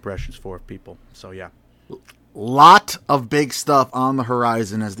first impressions for people. So yeah. Lot of big stuff on the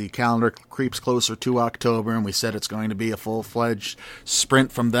horizon as the calendar creeps closer to October, and we said it's going to be a full-fledged sprint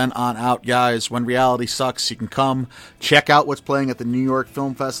from then on out, guys. When reality sucks, you can come check out what's playing at the New York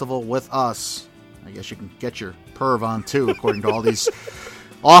Film Festival with us. I guess you can get your perv on, too, according to all these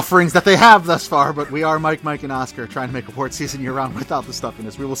offerings that they have thus far, but we are Mike, and Oscar, trying to make award season year-round without the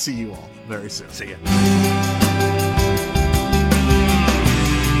stuffiness. We will see you all very soon. See ya.